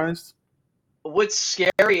 surprised? what's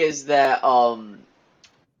scary is that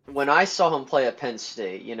when I saw him play at Penn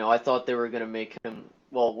State, I thought they were gonna make him.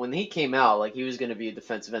 Well, when he came out, like he was gonna be a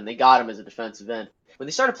defensive end. They got him as a defensive end. When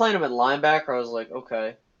they started playing him at linebacker, I was like,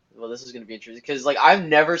 okay, well this is gonna be interesting because like I've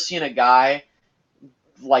never seen a guy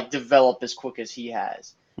like develop as quick as he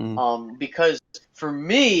has. Mm. Because for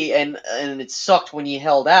me, and it sucked when he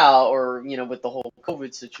held out, or with the whole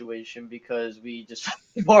COVID situation, because we just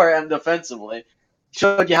more him defensively.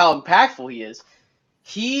 Showed you how impactful he is.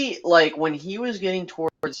 He like when he was getting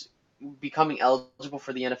towards becoming eligible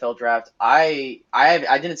for the NFL draft. I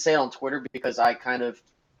didn't say it on Twitter because I kind of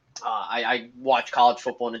I watch college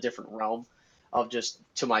football in a different realm of just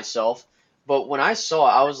to myself. But when I saw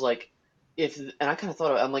it, I was like, and I kind of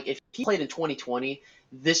thought, I'm like, if he played in 2020,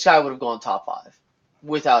 this guy would have gone top five,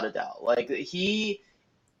 without a doubt. Like he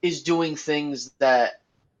is doing things that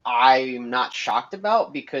I'm not shocked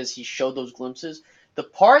about because he showed those glimpses. The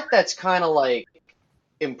part that's kind of like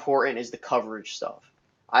important is the coverage stuff.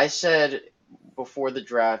 I said before the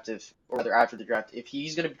draft, or rather after the draft, if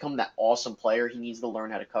he's going to become that awesome player, he needs to learn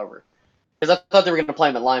how to cover. Because I thought they were going to play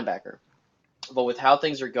him at linebacker. But with how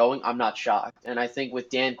things are going, I'm not shocked. And I think with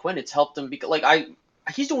Dan Quinn, it's helped him because,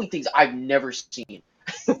 he's doing things I've never seen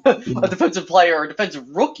a Yeah. defensive player or a defensive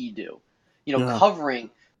rookie do. Yeah. Covering,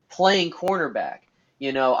 playing cornerback.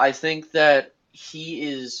 I think that he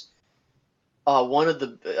is one of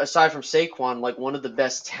the, aside from Saquon, like one of the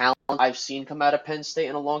best talent I've seen come out of Penn State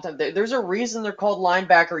in a long time. There's a reason they're called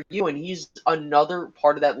linebacker U, and he's another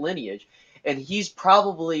part of that lineage. And he's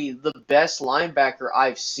probably the best linebacker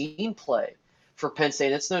I've seen play for Penn State.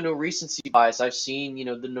 That's no recency bias. I've seen,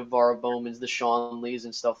 the Navarro Bowmans, the Sean Lees,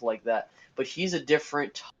 and stuff like that. But he's a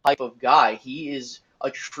different type of guy. He is a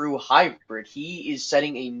true hybrid. He is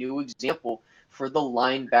setting a new example for the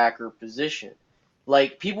linebacker position.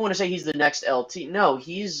 Like people want to say he's the next LT. No,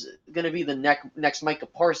 he's gonna be the next Micah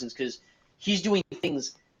Parsons because he's doing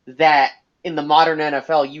things that in the modern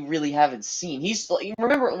NFL you really haven't seen. You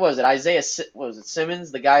remember what was it what was it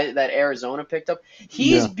Simmons, the guy that Arizona picked up?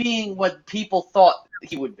 He's Yeah. being what people thought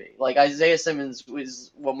he would be. Like Isaiah Simmons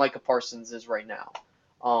is what Micah Parsons is right now.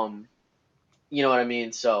 Um, you know what I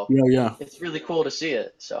mean? So Yeah. Yeah. it's really cool to see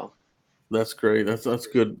it. So That's great. That's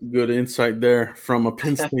good insight there from a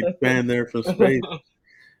Penn State fan there from space.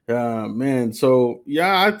 Man. So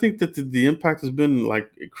yeah, I think that the impact has been like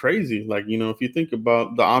crazy. Like, if you think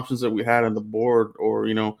about the options that we had on the board, or,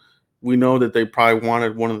 we know that they probably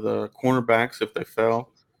wanted one of the cornerbacks if they fell,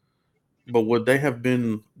 but would they have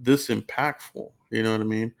been this impactful? You know what I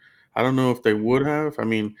mean? I don't know if they would have. I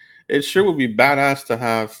mean, it sure would be badass to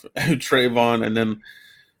have Trayvon and then,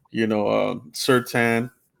 Sertan,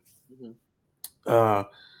 Mhm. uh,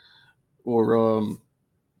 or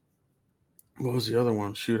what was the other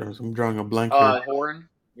one? Shoot, I'm drawing a blank here. Horn,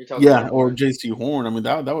 you're talking Yeah, about or Horn. JC Horn. I mean,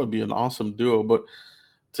 that would be an awesome duo. But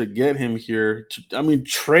to get him here, I mean,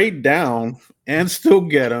 trade down and still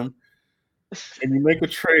get him, and you make a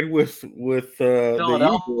trade with the Eagles,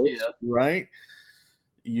 Philadelphia. right?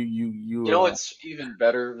 You know You what's even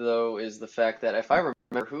better though is the fact that if I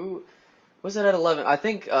remember who was it at 11, I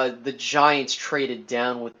think the Giants traded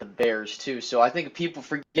down with the Bears too. So I think people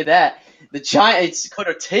forget that the Giants could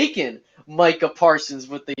have taken Micah Parsons,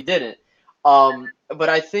 but they didn't. But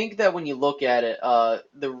I think that when you look at it,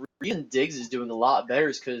 the reason Diggs is doing a lot better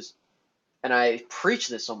is because, and I preach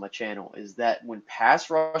this on my channel, is that when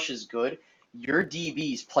pass rush is good, your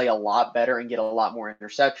DBs play a lot better and get a lot more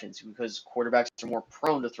interceptions because quarterbacks are more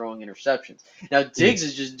prone to throwing interceptions. Now Diggs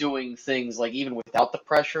is just doing things like even without the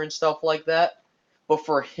pressure and stuff like that. But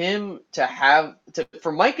for him to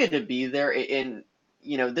for Micah to be there, and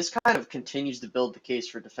this kind of continues to build the case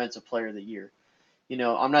for Defensive Player of the Year.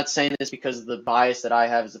 I'm not saying this because of the bias that I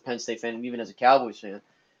have as a Penn State fan and even as a Cowboys fan.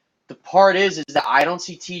 The part is that I don't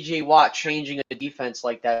see T.J. Watt changing a defense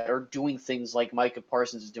like that or doing things like Micah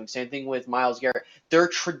Parsons is doing. Same thing with Myles Garrett. They're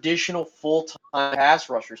traditional full-time pass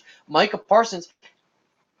rushers. Micah Parsons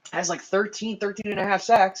has like 13 and a half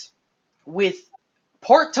sacks with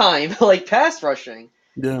part-time like pass rushing,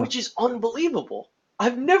 yeah. which is unbelievable.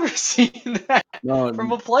 I've never seen that from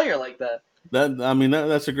No, a player like that. that I mean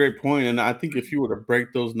that's a great point, and I think if you were to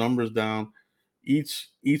break those numbers down, each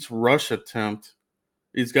rush attempt,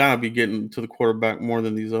 he's got to be getting to the quarterback more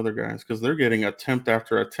than these other guys because they're getting attempt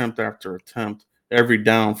after attempt after attempt every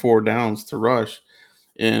down, 4 downs to rush.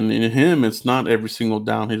 And in him, it's not every single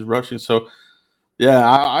down he's rushing. So yeah,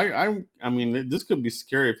 I mean, this could be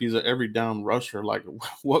scary if he's an every down rusher. Like,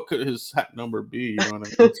 what could his sack number be? You know what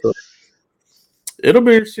I mean? So it'll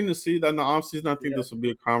be interesting to see that in the offseason. I think Yeah. this will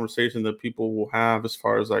be a conversation that people will have as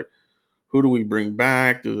far as like who do we bring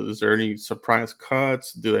back? Is there any surprise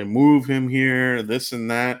cuts? Do they move him here? This and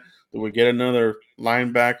that. Do we get another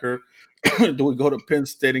linebacker? Do we go to Penn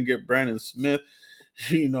State and get Brandon Smith?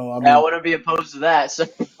 I I mean, wouldn't be opposed to that. So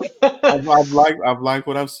I've liked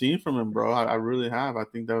what I've seen from him, bro. I really have. I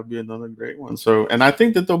think that would be another great one. So, and I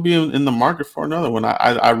think that they'll be in the market for another one.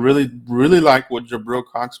 I really like what Jabril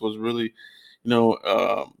Cox was really,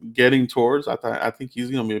 getting towards. I think he's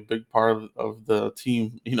going to be a big part of the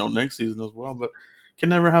team, next season as well. But can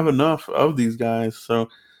never have enough of these guys. So,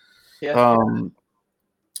 yeah. um,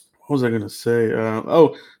 what was I going to say?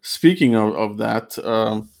 Speaking of that,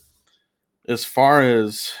 as far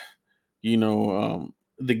as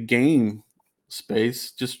the game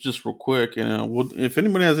Space, just real quick, and if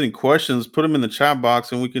anybody has any questions, put them in the chat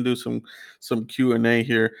box, and we can do some Q&A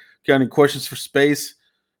here. Got any questions for Space?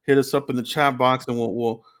 Hit us up in the chat box, and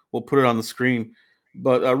we'll put it on the screen.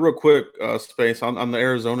 But real quick, Space, on the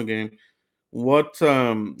Arizona game, what's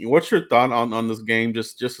your thought on this game?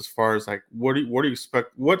 Just as far as like, what do you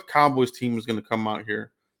expect? What Cowboys team is going to come out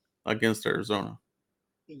here against Arizona?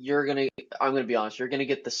 You're gonna, I'm gonna be honest, you're gonna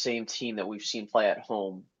get the same team that we've seen play at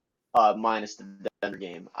home, minus the Denver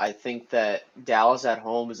game. I think that Dallas at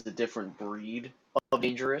home is a different breed of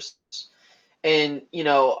dangerous. And,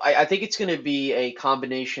 I think it's going to be a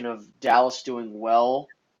combination of Dallas doing well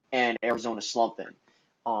and Arizona slumping.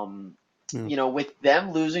 Um, Yeah. with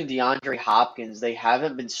them losing DeAndre Hopkins, they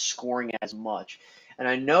haven't been scoring as much. And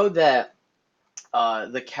I know that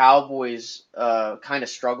the Cowboys kind of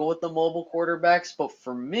struggle with the mobile quarterbacks, but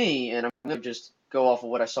for me, and I'm going to just go off of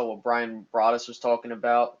what I saw what Brian Broaddus was talking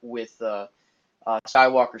about with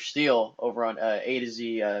Skywalker Steel over on A to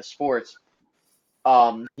Z Sports.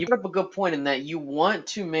 You brought up a good point in that you want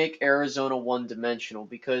to make Arizona one-dimensional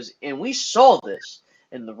because, and we saw this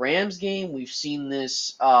in the Rams game. We've seen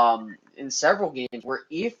this in several games where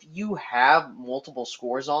if you have multiple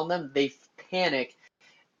scores on them, they panic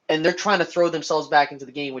and they're trying to throw themselves back into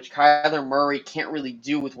the game, which Kyler Murray can't really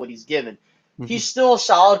do with what he's given. Mhm. He's still a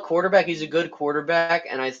solid quarterback. He's a good quarterback,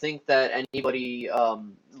 and I think that anybody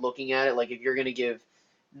looking at it, like if you're going to give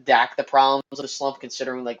Dak the problems of the slump,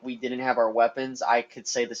 considering like we didn't have our weapons, I could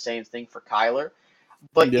say the same thing for Kyler.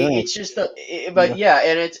 But Yeah, it's just but yeah.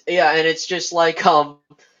 yeah, and it's just like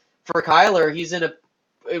for Kyler, he's in a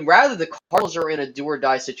and rather the Cardinals are in a do or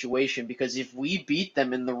die situation because if we beat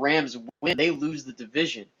them and the Rams win, they lose the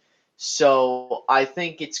division. So I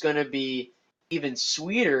think it's going to be even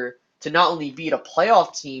sweeter to not only beat a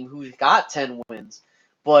playoff team who's got 10 wins,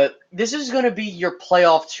 but this is going to be your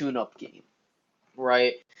playoff tune-up game,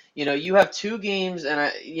 right? You have two games,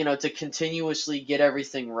 and to continuously get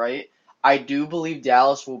everything right. I do believe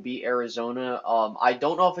Dallas will beat Arizona. I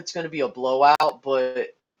don't know if it's going to be a blowout,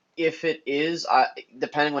 but if it is,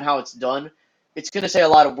 depending on how it's done, it's going to say a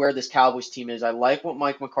lot of where this Cowboys team is. I like what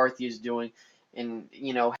Mike McCarthy is doing, and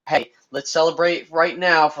hey, let's celebrate right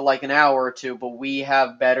now for like an hour or two, but we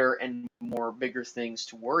have better and more bigger things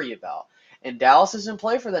to worry about. And Dallas is in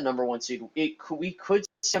play for that number one seed. We could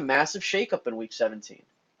see a massive shakeup in Week 17.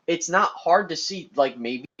 It's not hard to see, like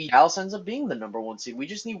maybe Dallas ends up being the number one seed. We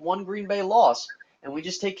just need one Green Bay loss, and we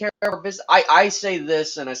just take care of our business. I say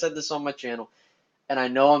this, and I said this on my channel, and I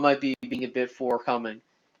know I might be being a bit forthcoming.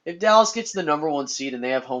 If Dallas gets the number one seed and they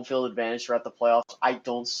have home field advantage throughout the playoffs, I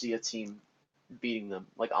don't see a team beating them.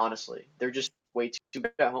 Like honestly, they're just way too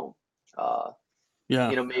good at home. Uh, Yeah.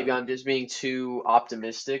 maybe I'm just being too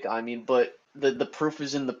optimistic. I mean, but the proof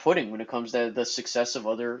is in the pudding when it comes to the success of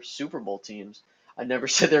other Super Bowl teams. I never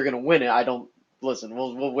said they're going to win it. I don't listen.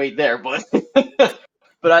 We'll wait there, but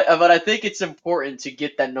but I think it's important to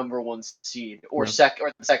get that number one seed or Yeah.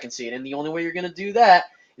 second seed, and the only way you're going to do that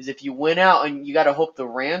is if you win out, and you got to hope the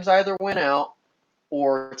Rams either win out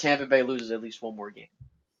or Tampa Bay loses at least one more game.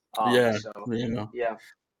 Yeah. So Yeah.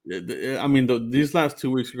 yeah. I mean, these last 2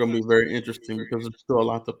 weeks are going to be very interesting because there's still a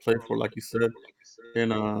lot to play for, like you said.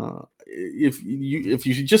 And if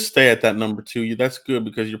you just stay at that number two, that's good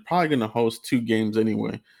because you're probably going to host two games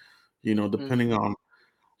anyway. Depending Hmm. on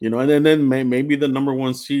and then maybe the number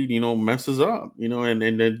one seed messes up, and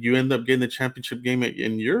then you end up getting the championship game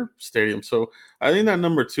in your stadium. So I think that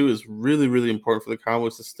number two is really really important for the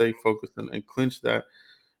Cowboys to stay focused and clinch that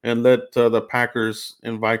and let the Packers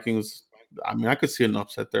and Vikings. I mean, I could see an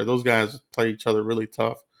upset there. Those guys play each other really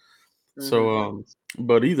tough. So, Hmm.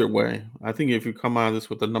 but either way, I think if you come out of this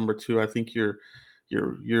with the number two, I think you're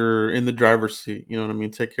in the driver's seat. You know what I mean?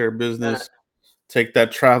 Take care of And business. Take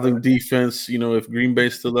that traveling defense. If Green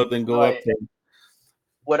Bay's still up, then go up right. there.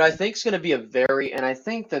 What I think is going to be and I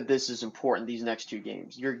think that this is important these next two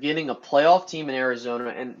games. You're getting a playoff team in Arizona,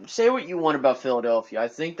 and say what you want about Philadelphia. I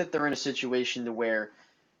think that they're in a situation to where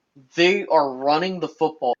they are running the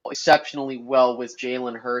football exceptionally well with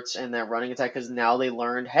Jalen Hurts and that running attack because now they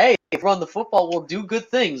learned, hey, if we run the football, we'll do good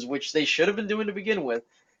things, which they should have been doing to begin with.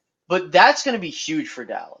 But that's going to be huge for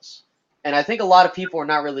Dallas. And I think a lot of people are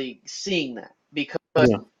not really seeing that because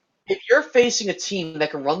Yeah, if you're facing a team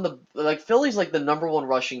that can run the like Philly's like the number one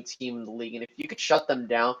rushing team in the league, and if you could shut them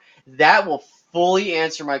down, that will fully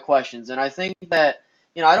answer my questions. And I think that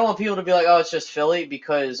I don't want people to be like, oh, it's just Philly,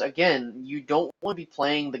 because again, you don't want to be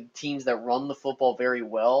playing the teams that run the football very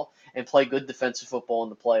well and play good defensive football in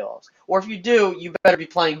the playoffs. Or if you do, you better be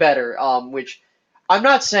playing better. Which I'm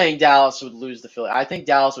not saying Dallas would lose to Philly. I think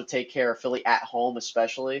Dallas would take care of Philly at home,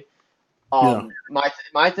 especially. Yeah,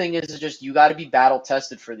 My thing is just you got to be battle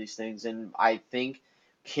tested for these things, and I think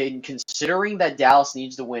considering that Dallas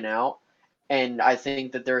needs to win out, and I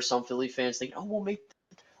think that there are some Philly fans thinking, oh, we'll make.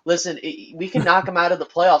 Listen, we can knock them out of the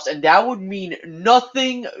playoffs, and that would mean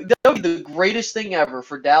nothing. That would be the greatest thing ever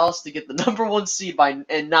for Dallas to get the number 1 seed by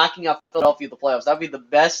and knocking out Philadelphia in the playoffs. That'd be the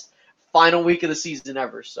best final week of the season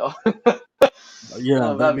ever. So,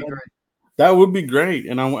 yeah, that'd be great. that would be great.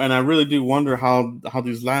 And I really do wonder how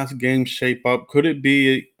these last games shape up. Could it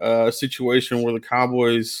be a situation where the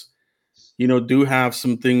Cowboys, do have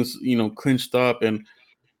some things, clinched up, and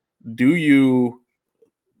do you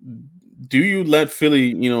do you let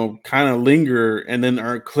Philly, kind of linger and then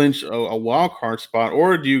or clinch a wild card spot,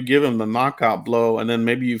 or do you give them the knockout blow and then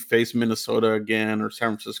maybe you face Minnesota again or San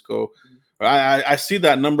Francisco? I see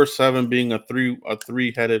that number 7 being a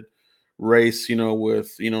three headed race,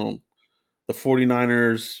 with the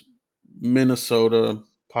 49ers, Minnesota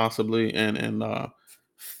possibly, and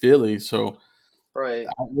Philly. So Right.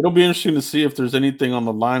 it'll be interesting to see if there's anything on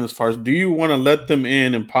the line as far as do you want to let them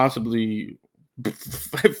in and possibly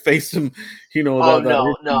face them, Oh that no,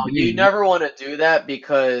 risky no, you game. never want to do that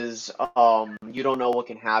because you don't know what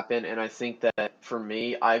can happen, and I think that for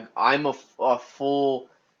me, I'm a full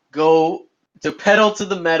go to pedal to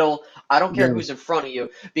the metal. I don't care Yeah, who's in front of you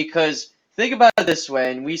because think about it this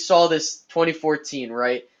way, and we saw this 2014,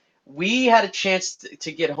 right? We had a chance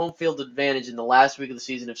to get home field advantage in the last week of the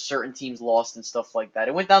season if certain teams lost and stuff like that.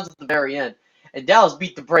 It went down to the very end, and Dallas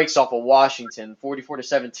beat the brakes off of Washington,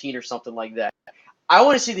 44-17 or something like that. I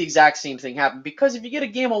want to see the exact same thing happen because if you get a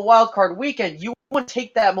game on wild card weekend, you want to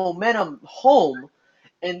take that momentum home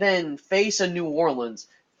and then face a New Orleans,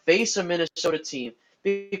 face a Minnesota team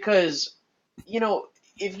because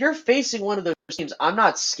if you're facing one of those teams, I'm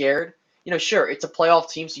not scared. Sure, it's a playoff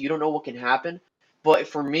team, so you don't know what can happen. But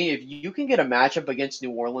for me, if you can get a matchup against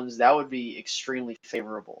New Orleans, that would be extremely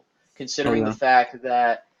favorable, oh considering the yeah, fact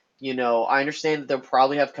that I understand that they'll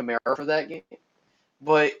probably have Kamara for that game,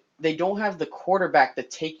 but they don't have the quarterback to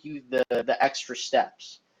take you the extra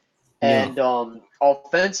steps. yeah, And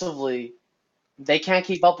offensively, they can't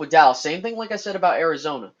keep up with Dallas. Same thing like I said about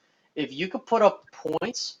Arizona. If you could put up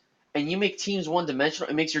points and you make teams one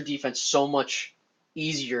dimensional, it makes your defense so much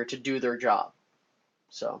easier to do their job.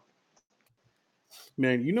 So,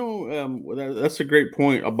 man. That's a great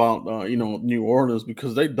point about New Orleans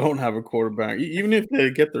because they don't have a quarterback. Even if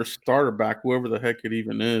they get their starter back, whoever the heck it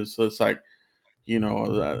even is, so it's like you know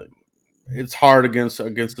uh, it's hard against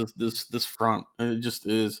this front, and it just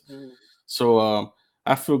is. mm, So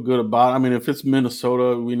I feel good about it. I mean, if it's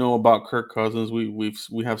Minnesota, we know about Kirk Cousins.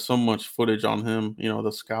 We have so much footage on him.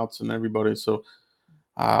 The scouts and everybody. So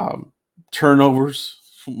um, turnovers,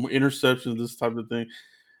 interceptions, this type of thing.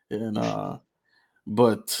 And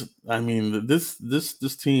but I mean, this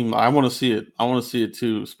team, I want to see it. I want to see it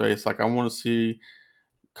too. Space, like I want to see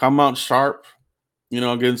come out sharp.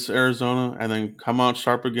 Against Arizona, and then come out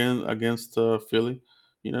sharp again against Philly.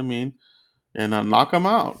 You know what I mean? And knock them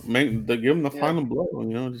out. Make they give them the yeah. final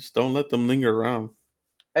blow. Just don't let them linger around.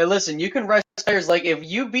 Hey, listen, you can rest players. Like, if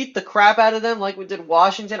you beat the crap out of them like we did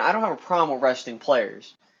Washington, I don't have a problem with resting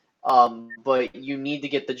players. But you need to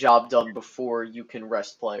get the job done before you can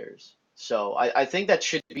rest players. So I think that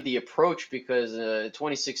should be the approach because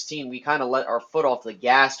 2016, we kind of let our foot off the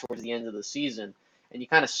gas towards the end of the season. And you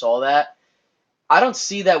kind of saw that. I don't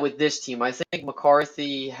see that with this team. I think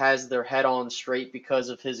McCarthy has their head on straight because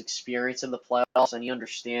of his experience in the playoffs and he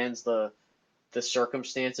understands the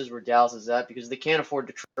circumstances where Dallas is at because they can't afford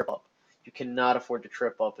to trip up. You cannot afford to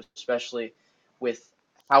trip up, especially with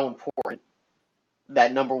how important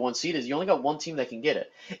that number 1 seed is. You only got one team that can get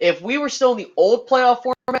it. If we were still in the old playoff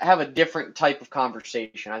format, have a different type of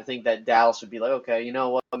conversation. I think that Dallas would be like, okay, you know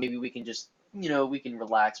what, maybe we can just, we can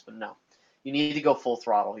relax, but no. You need to go full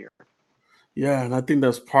throttle here. Yeah, and I think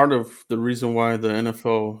that's part of the reason why the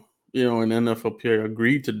NFL, and NFLPA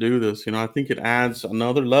agreed to do this. I think it adds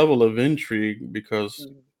another level of intrigue because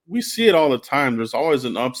Mhm. we see it all the time. There's always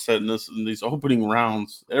an upset in these opening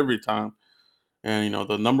rounds every time. And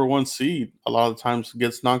the number 1 seed a lot of times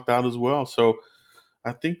gets knocked out as well. So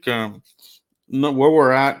I think where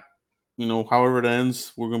we're at, however it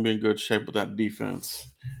ends, we're going to be in good shape with that defense.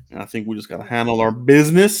 And I think we just got to handle our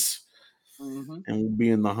business, Mhm. and we'll be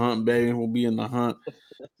in the hunt, baby. We'll be in the hunt.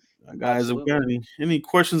 Guys, if we got Absolutely. any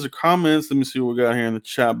questions or comments, let me see what we got here in the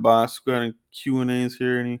chat box. We got any Q&As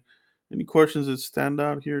here? Any questions that stand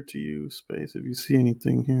out here to you, Space? If you see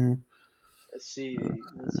anything here. Let's see.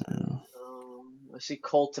 Let's see. I see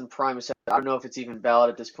Colton Primus. I don't know if it's even valid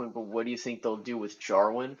at this point, but what do you think they'll do with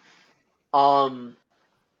Jarwin? Um,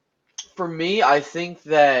 for me, I think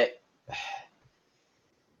that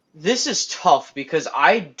This is tough because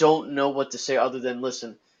I don't know what to say other than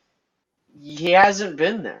listen. He hasn't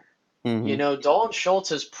been there. You Hmm. know, Dalton Schultz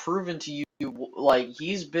has proven to you like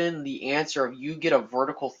he's been the answer of you get a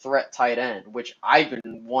vertical threat tight end, which I've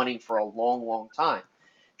been wanting for a long, long time.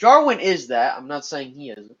 Jarwin is that. I'm not saying he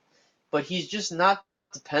isn't, but he's just not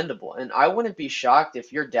dependable. And I wouldn't be shocked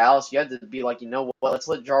if you're Dallas, you had to be like, you know what, let's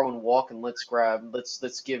let Jarwin walk and let's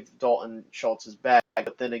give Dalton Schultz his bag.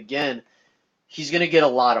 But then again, he's gonna get a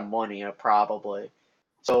lot of money, probably.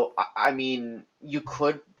 So I mean, you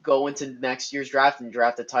could go into next year's draft and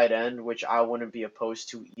draft a tight end, which I wouldn't be opposed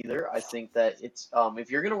to either. I think that it's if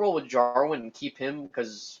you're gonna roll with Jarwin and keep him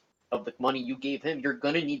because of the money you gave him, you're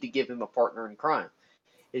gonna need to give him a partner in crime.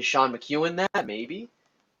 Is Sean McEwen that? Maybe.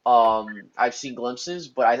 I've seen glimpses,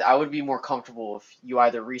 but I would be more comfortable if you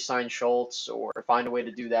either re-sign Schultz or find a way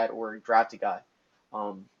to do that or draft a guy.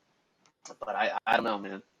 Um, but I don't know,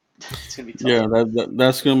 man. It's gonna be tough. Yeah,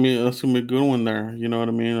 that's gonna be a good one there. You know what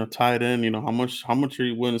I mean? A tight end. You know how much are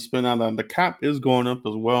you willing to spend on that? The cap is going up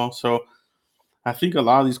as well, so I think a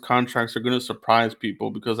lot of these contracts are going to surprise people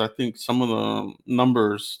because I think some of the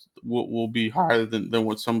numbers will be higher than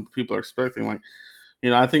what some people are expecting. Like,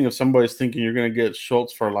 I think if somebody's thinking you're going to get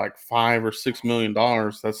Schultz for like $5 or $6 million,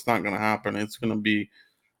 that's not going to happen. It's going to be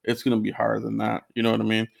higher than that. You know what I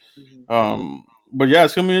mean? Mhm. But yeah,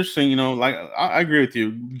 it's going to be interesting. Like I agree with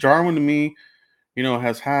you. Jarwin to me,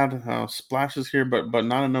 has had splashes here, but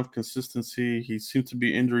not enough consistency. He seems to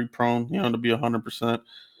be injury prone. To be 100%.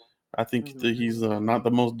 I think Mhm. that he's not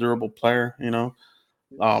the most durable player. Someone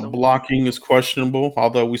needs Blocking is questionable.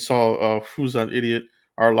 Although we saw who's that idiot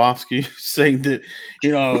Arlovsky saying that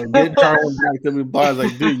get Jarwin back to me. I was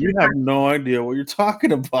like, dude, you have no idea what you're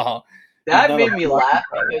talking about. He's That not a made me blocking laugh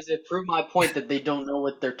player. because it proved my point that they don't know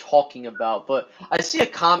what they're talking about. But I see a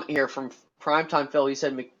comment here from Primetime Phil. He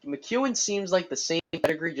said McEwen seems like the same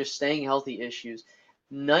pedigree, just staying healthy issues.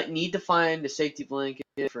 Need to find a safety blanket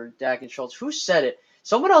for Dak and Schultz. Who said it?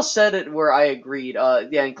 Someone else said it where I agreed.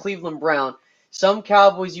 Yeah, in Cleveland Brown, some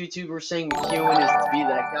Cowboys YouTuber saying McEwen is to be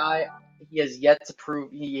that guy. He has yet to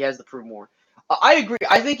prove. He has to prove more. I agree.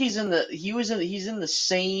 I think he's in the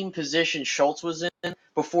same position Schultz was in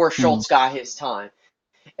before Hmm. Schultz got his time.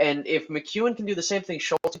 And if McEwen can do the same thing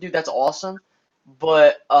Schultz can do, that's awesome.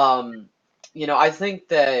 But I think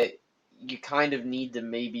that you kind of need to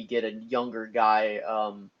maybe get a younger guy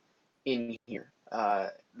in here.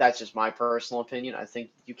 That's just my personal opinion. I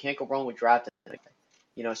think you can't go wrong with drafting.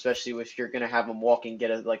 Especially if you're gonna have him walk and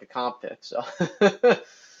get a comp pick. So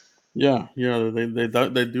Yeah, yeah,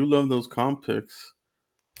 they do love those comp picks.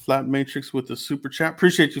 Flat Matrix with the super chat.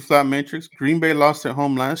 Appreciate you, Flat Matrix. Green Bay lost at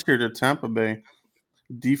home last year to Tampa Bay.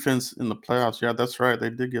 Defense in the playoffs. Yeah, that's right. They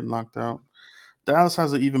did get knocked out. Dallas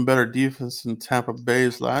has an even better defense than Tampa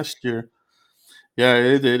Bay's last year. Yeah,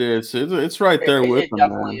 it is. It's right there with it them,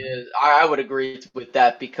 definitely man. is. I would agree with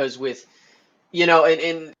that because with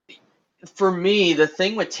and for me, the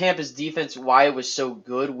thing with Tampa's defense, why it was so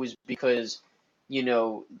good, was because, you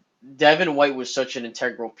know, Devin White was such an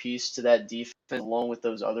integral piece to that defense, along with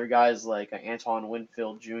those other guys like Antoine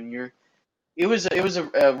Winfield Jr. It was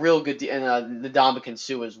a real good and Ndamukong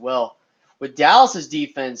Suh as well. With Dallas's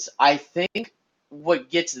defense, I think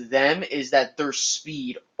what gets them is that their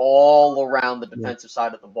speed all around the Yeah. defensive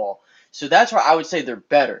side of the ball. So that's why I would say they're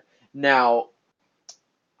better. Now,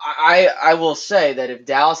 I will say that if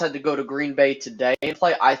Dallas had to go to Green Bay today and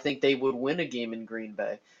play, I think they would win a game in Green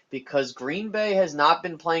Bay because Green Bay has not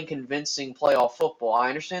been playing convincing playoff football. I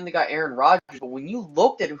understand they got Aaron Rodgers, but when you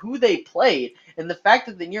looked at who they played and the fact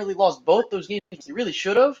that they nearly lost both those games, they really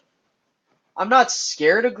should have. I'm not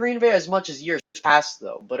scared of Green Bay as much as years past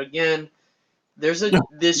though. But again, this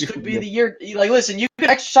could be Yeah. the year. Like, listen, you could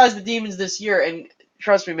exercise the demons this year, and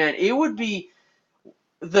trust me, man, it would be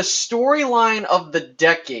the storyline of the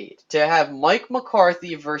decade to have Mike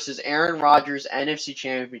McCarthy versus Aaron Rodgers NFC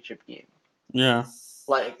Championship game. Yeah.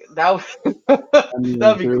 Like that would I mean,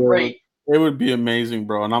 that'd be dude, great. it would be amazing,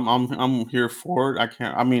 bro. And I'm here for it. I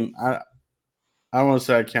can't. I mean, I want to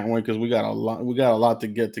say I can't wait because we got a lot to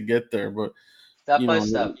get there. But Step you by know,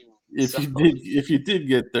 step. if So you did if you did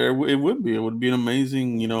get there, it would be an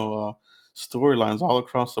amazing, storylines all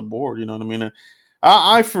across the board. You know what I mean?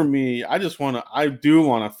 And for me, I do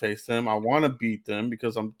want to face them. I want to beat them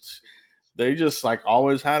because they just like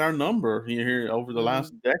always had our number here over the mhm.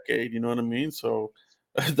 last decade. You know what I mean? So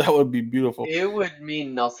that would be beautiful. It would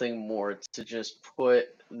mean nothing more to just put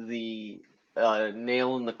the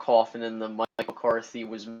nail in the coffin in the Mike McCarthy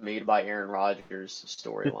was made by Aaron Rodgers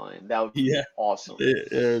storyline. That would Yeah, be awesome.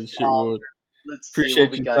 it sure Um, would. let's see what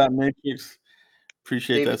Appreciate we you, got. Fat Matrix.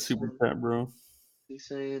 Appreciate that David super Smith. chat, bro. He's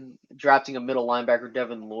saying drafting a middle linebacker,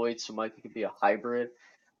 Devin Lloyd, so Mike could be a hybrid.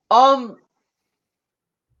 Um,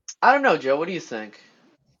 I don't know, Joe. What do you think?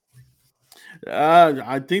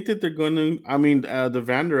 I think that they're going to. I mean, the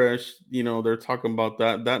Van Der Esch, they're talking about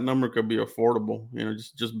that number could be affordable.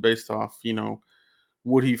 Just based off,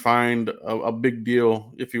 would he find a big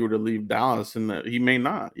deal if he were to leave Dallas, and that he may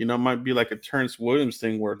not. It might be like a Terrence Williams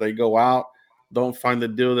thing where they go out, don't find the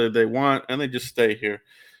deal that they want, and they just stay here.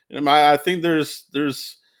 I think I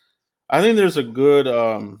think there's a good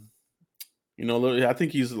I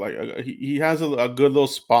think he's like he has a good little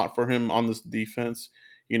spot for him on this defense.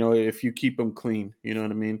 If you keep him clean, you know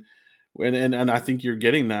what I mean. And I think you're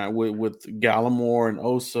getting that with Gallimore and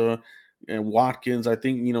Osa and Watkins. I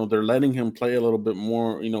think they're letting him play a little bit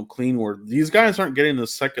more clean. Where these guys aren't getting the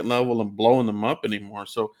second level and blowing them up anymore.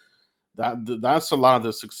 So that's a lot of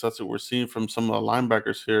the success that we're seeing from some of the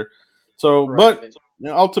linebackers here. So, but Right.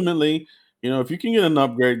 ultimately, if you can get an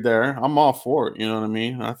upgrade there, I'm all for it. You know what I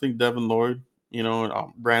mean? I think Devin Lloyd,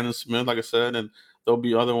 and Brandon Smith, like I said, and there'll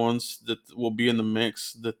be other ones that will be in the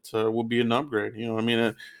mix that will be an upgrade. You know what I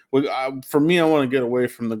mean? For me, I want to get away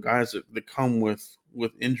from the guys that come with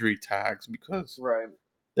injury tags because Right.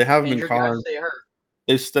 they haven't been Injured guys caught. stay hurt.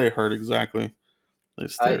 They stay hurt exactly. They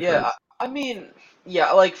stay hurt. Yeah, I mean,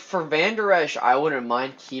 yeah, like for Van Der Esch, I wouldn't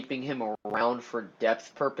mind keeping him around for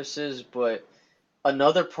depth purposes, but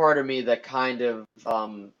another part of me that kind of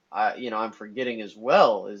I'm forgetting as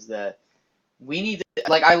well is that we need to,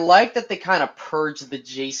 like, I like that they kind of purge the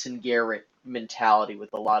Jason Garrett mentality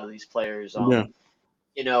with a lot of these players. Yeah.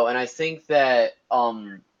 And I think that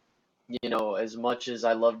as much as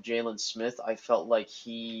I love Jalen Smith, I felt like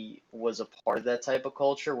he was a part of that type of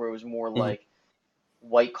culture where it was more Mhm. like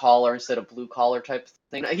white collar instead of blue collar type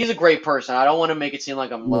thing. He's a great person. I don't want to make it seem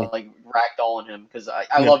like I'm Yeah. like ragdolling him because I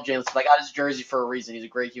Yeah. love Jalen Smith. I got his jersey for a reason. He's a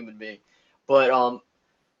great human being. But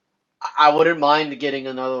I wouldn't mind getting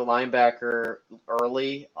another linebacker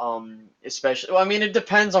early. Especially, well, I mean, it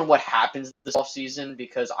depends on what happens this offseason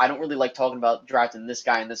because I don't really like talking about drafting this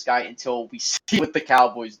guy and this guy until we see what the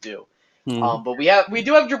Cowboys do. Mhm. But we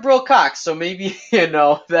do have Jabril Cox, so maybe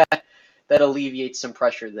that alleviates some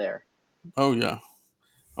pressure there. Oh yeah.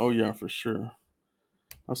 Oh yeah, for sure.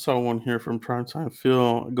 I saw one here from Primetime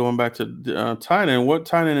Phil going back to tight end. What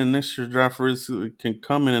tight end in next year's draft really can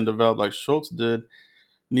come in and develop like Schultz did?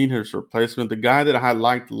 Need his replacement. The guy that I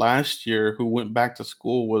liked last year who went back to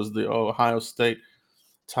school was the Ohio State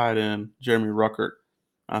tight end, Jeremy Ruckert.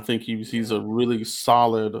 I think he's a Yeah. really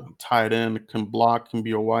solid tight end, can block, can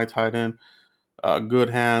be a wide tight end, good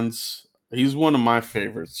hands. He's one of my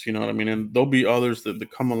favorites, you know what I mean? And there'll be others that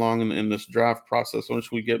come along in this draft process once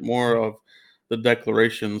we get more of the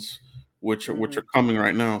declarations, which are Hmm. coming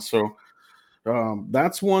right now. So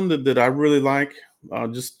that's one that I really like.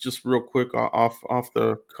 Just real quick off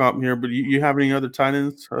the cup here, but you have any other tight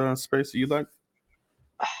ends space that you like?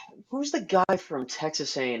 Who's the guy from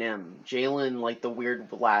Texas A&M? Jalen, like the weird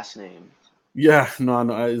last name. Yeah, no,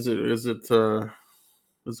 no. Is it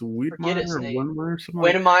Forget Wiedmeyer his or name. Wenmeyer or something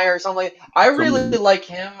like Winnemeyer or something like that. I really something? like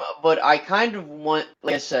him, but I kind of want,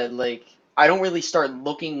 like I said, like I don't really start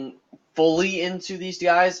looking fully into these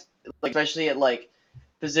guys, like especially at like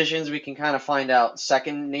positions we can kind of find out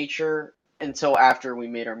second nature until after we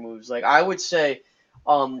made our moves. Like I would say,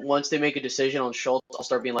 once they make a decision on Schultz, I'll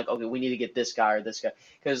start being like, okay, we need to get this guy or this guy,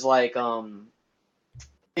 because like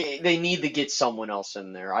they need to get someone else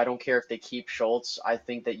in there. I don't care if they keep Schultz. I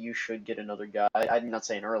think that you should get another guy. I'm not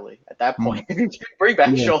saying early at that Mm, point. Bring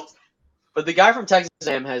back yeah, Schultz. But the guy from Texas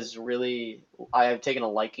A&M has really, I have taken a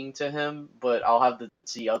liking to him, but I'll have to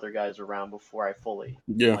see other guys around before I fully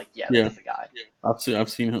am yeah, like, yeah, yeah. that's the guy. I've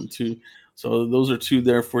seen him too. So those are two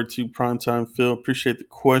there for two primetime Phil. Appreciate the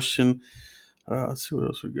question. Let's see what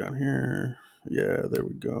else we got here. Yeah, there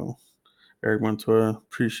we go. Eric Montoya.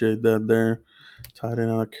 Appreciate that there. Tight end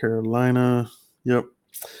out of Carolina. Yep.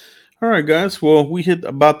 All right, guys. Well, we hit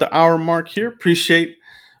about the hour mark here. Appreciate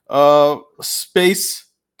Space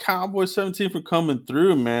Cowboy 17 for coming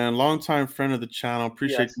through, man. Longtime friend of the channel.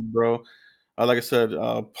 Appreciate Yes. you, bro. Like I said,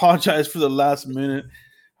 apologize for the last minute.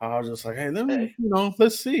 I was just like, hey, let me, Hey,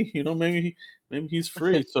 let's see. Maybe he's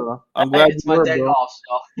free. So I'm hey, glad you it's my were, day bro. off,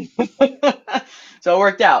 so so it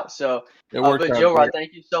worked out. So, It worked but out Joe Rod, great.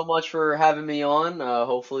 thank you so much for having me on.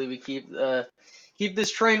 Hopefully, we keep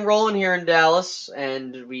this train rolling here in Dallas,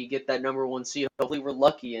 and we get that number one seed. Hopefully, we're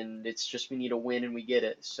lucky, and it's just we need a win, and we get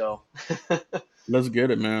it. So, Let's get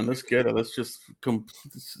it, man. Let's get it.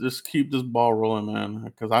 Let's keep this ball rolling, man.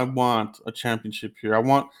 Because I want a championship here. I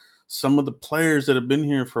want some of the players that have been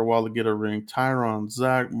here for a while to get a ring. Tyron,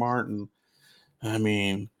 Zach Martin. I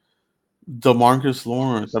mean, DeMarcus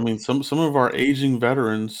Lawrence. I honestly. mean, some of our aging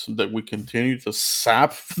veterans that we continue to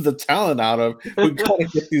sap the talent out of. We gotta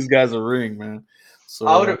get these guys a ring, man. I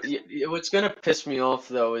So would. What's gonna piss me off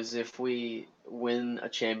though is if we win a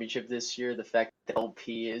championship this year, the fact that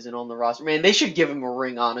LP isn't on the roster. Man, they should give him a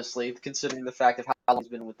ring, honestly, considering the fact of how long he's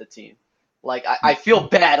been with the team. Like, I feel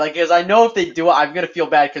bad, like, because I know if they do it, I'm gonna feel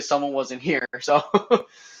bad because someone wasn't here. So,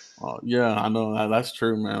 yeah, I know that's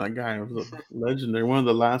true, man. That guy was a legendary, one of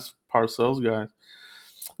the last Parcells guys.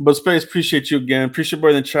 But Space, appreciate you again. Appreciate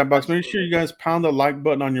everybody in the chat box. Make sure absolutely. you guys pound the like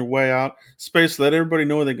button on your way out. Space, let everybody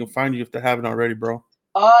know where they can find you if they haven't already, bro.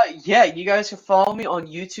 Yeah, you guys can follow me on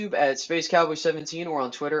YouTube at Space Cowboy 17 or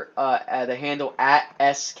on Twitter at the handle at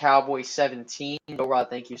SCowboy17. Go Rod,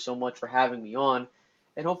 thank you so much for having me on.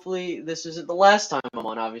 And hopefully this isn't the last time I'm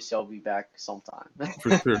on. Obviously, I'll be back sometime.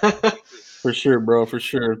 For sure. For sure, bro. For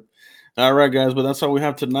sure. All right, guys. But that's all we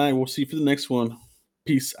have tonight. We'll see you for the next one.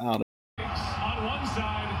 Peace out. On one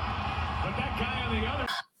side, but that guy on the other.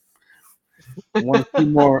 I want to see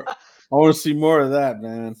more. I want to see more of that,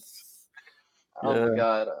 man. Oh my Yeah.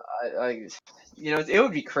 God, it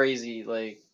would be crazy. Like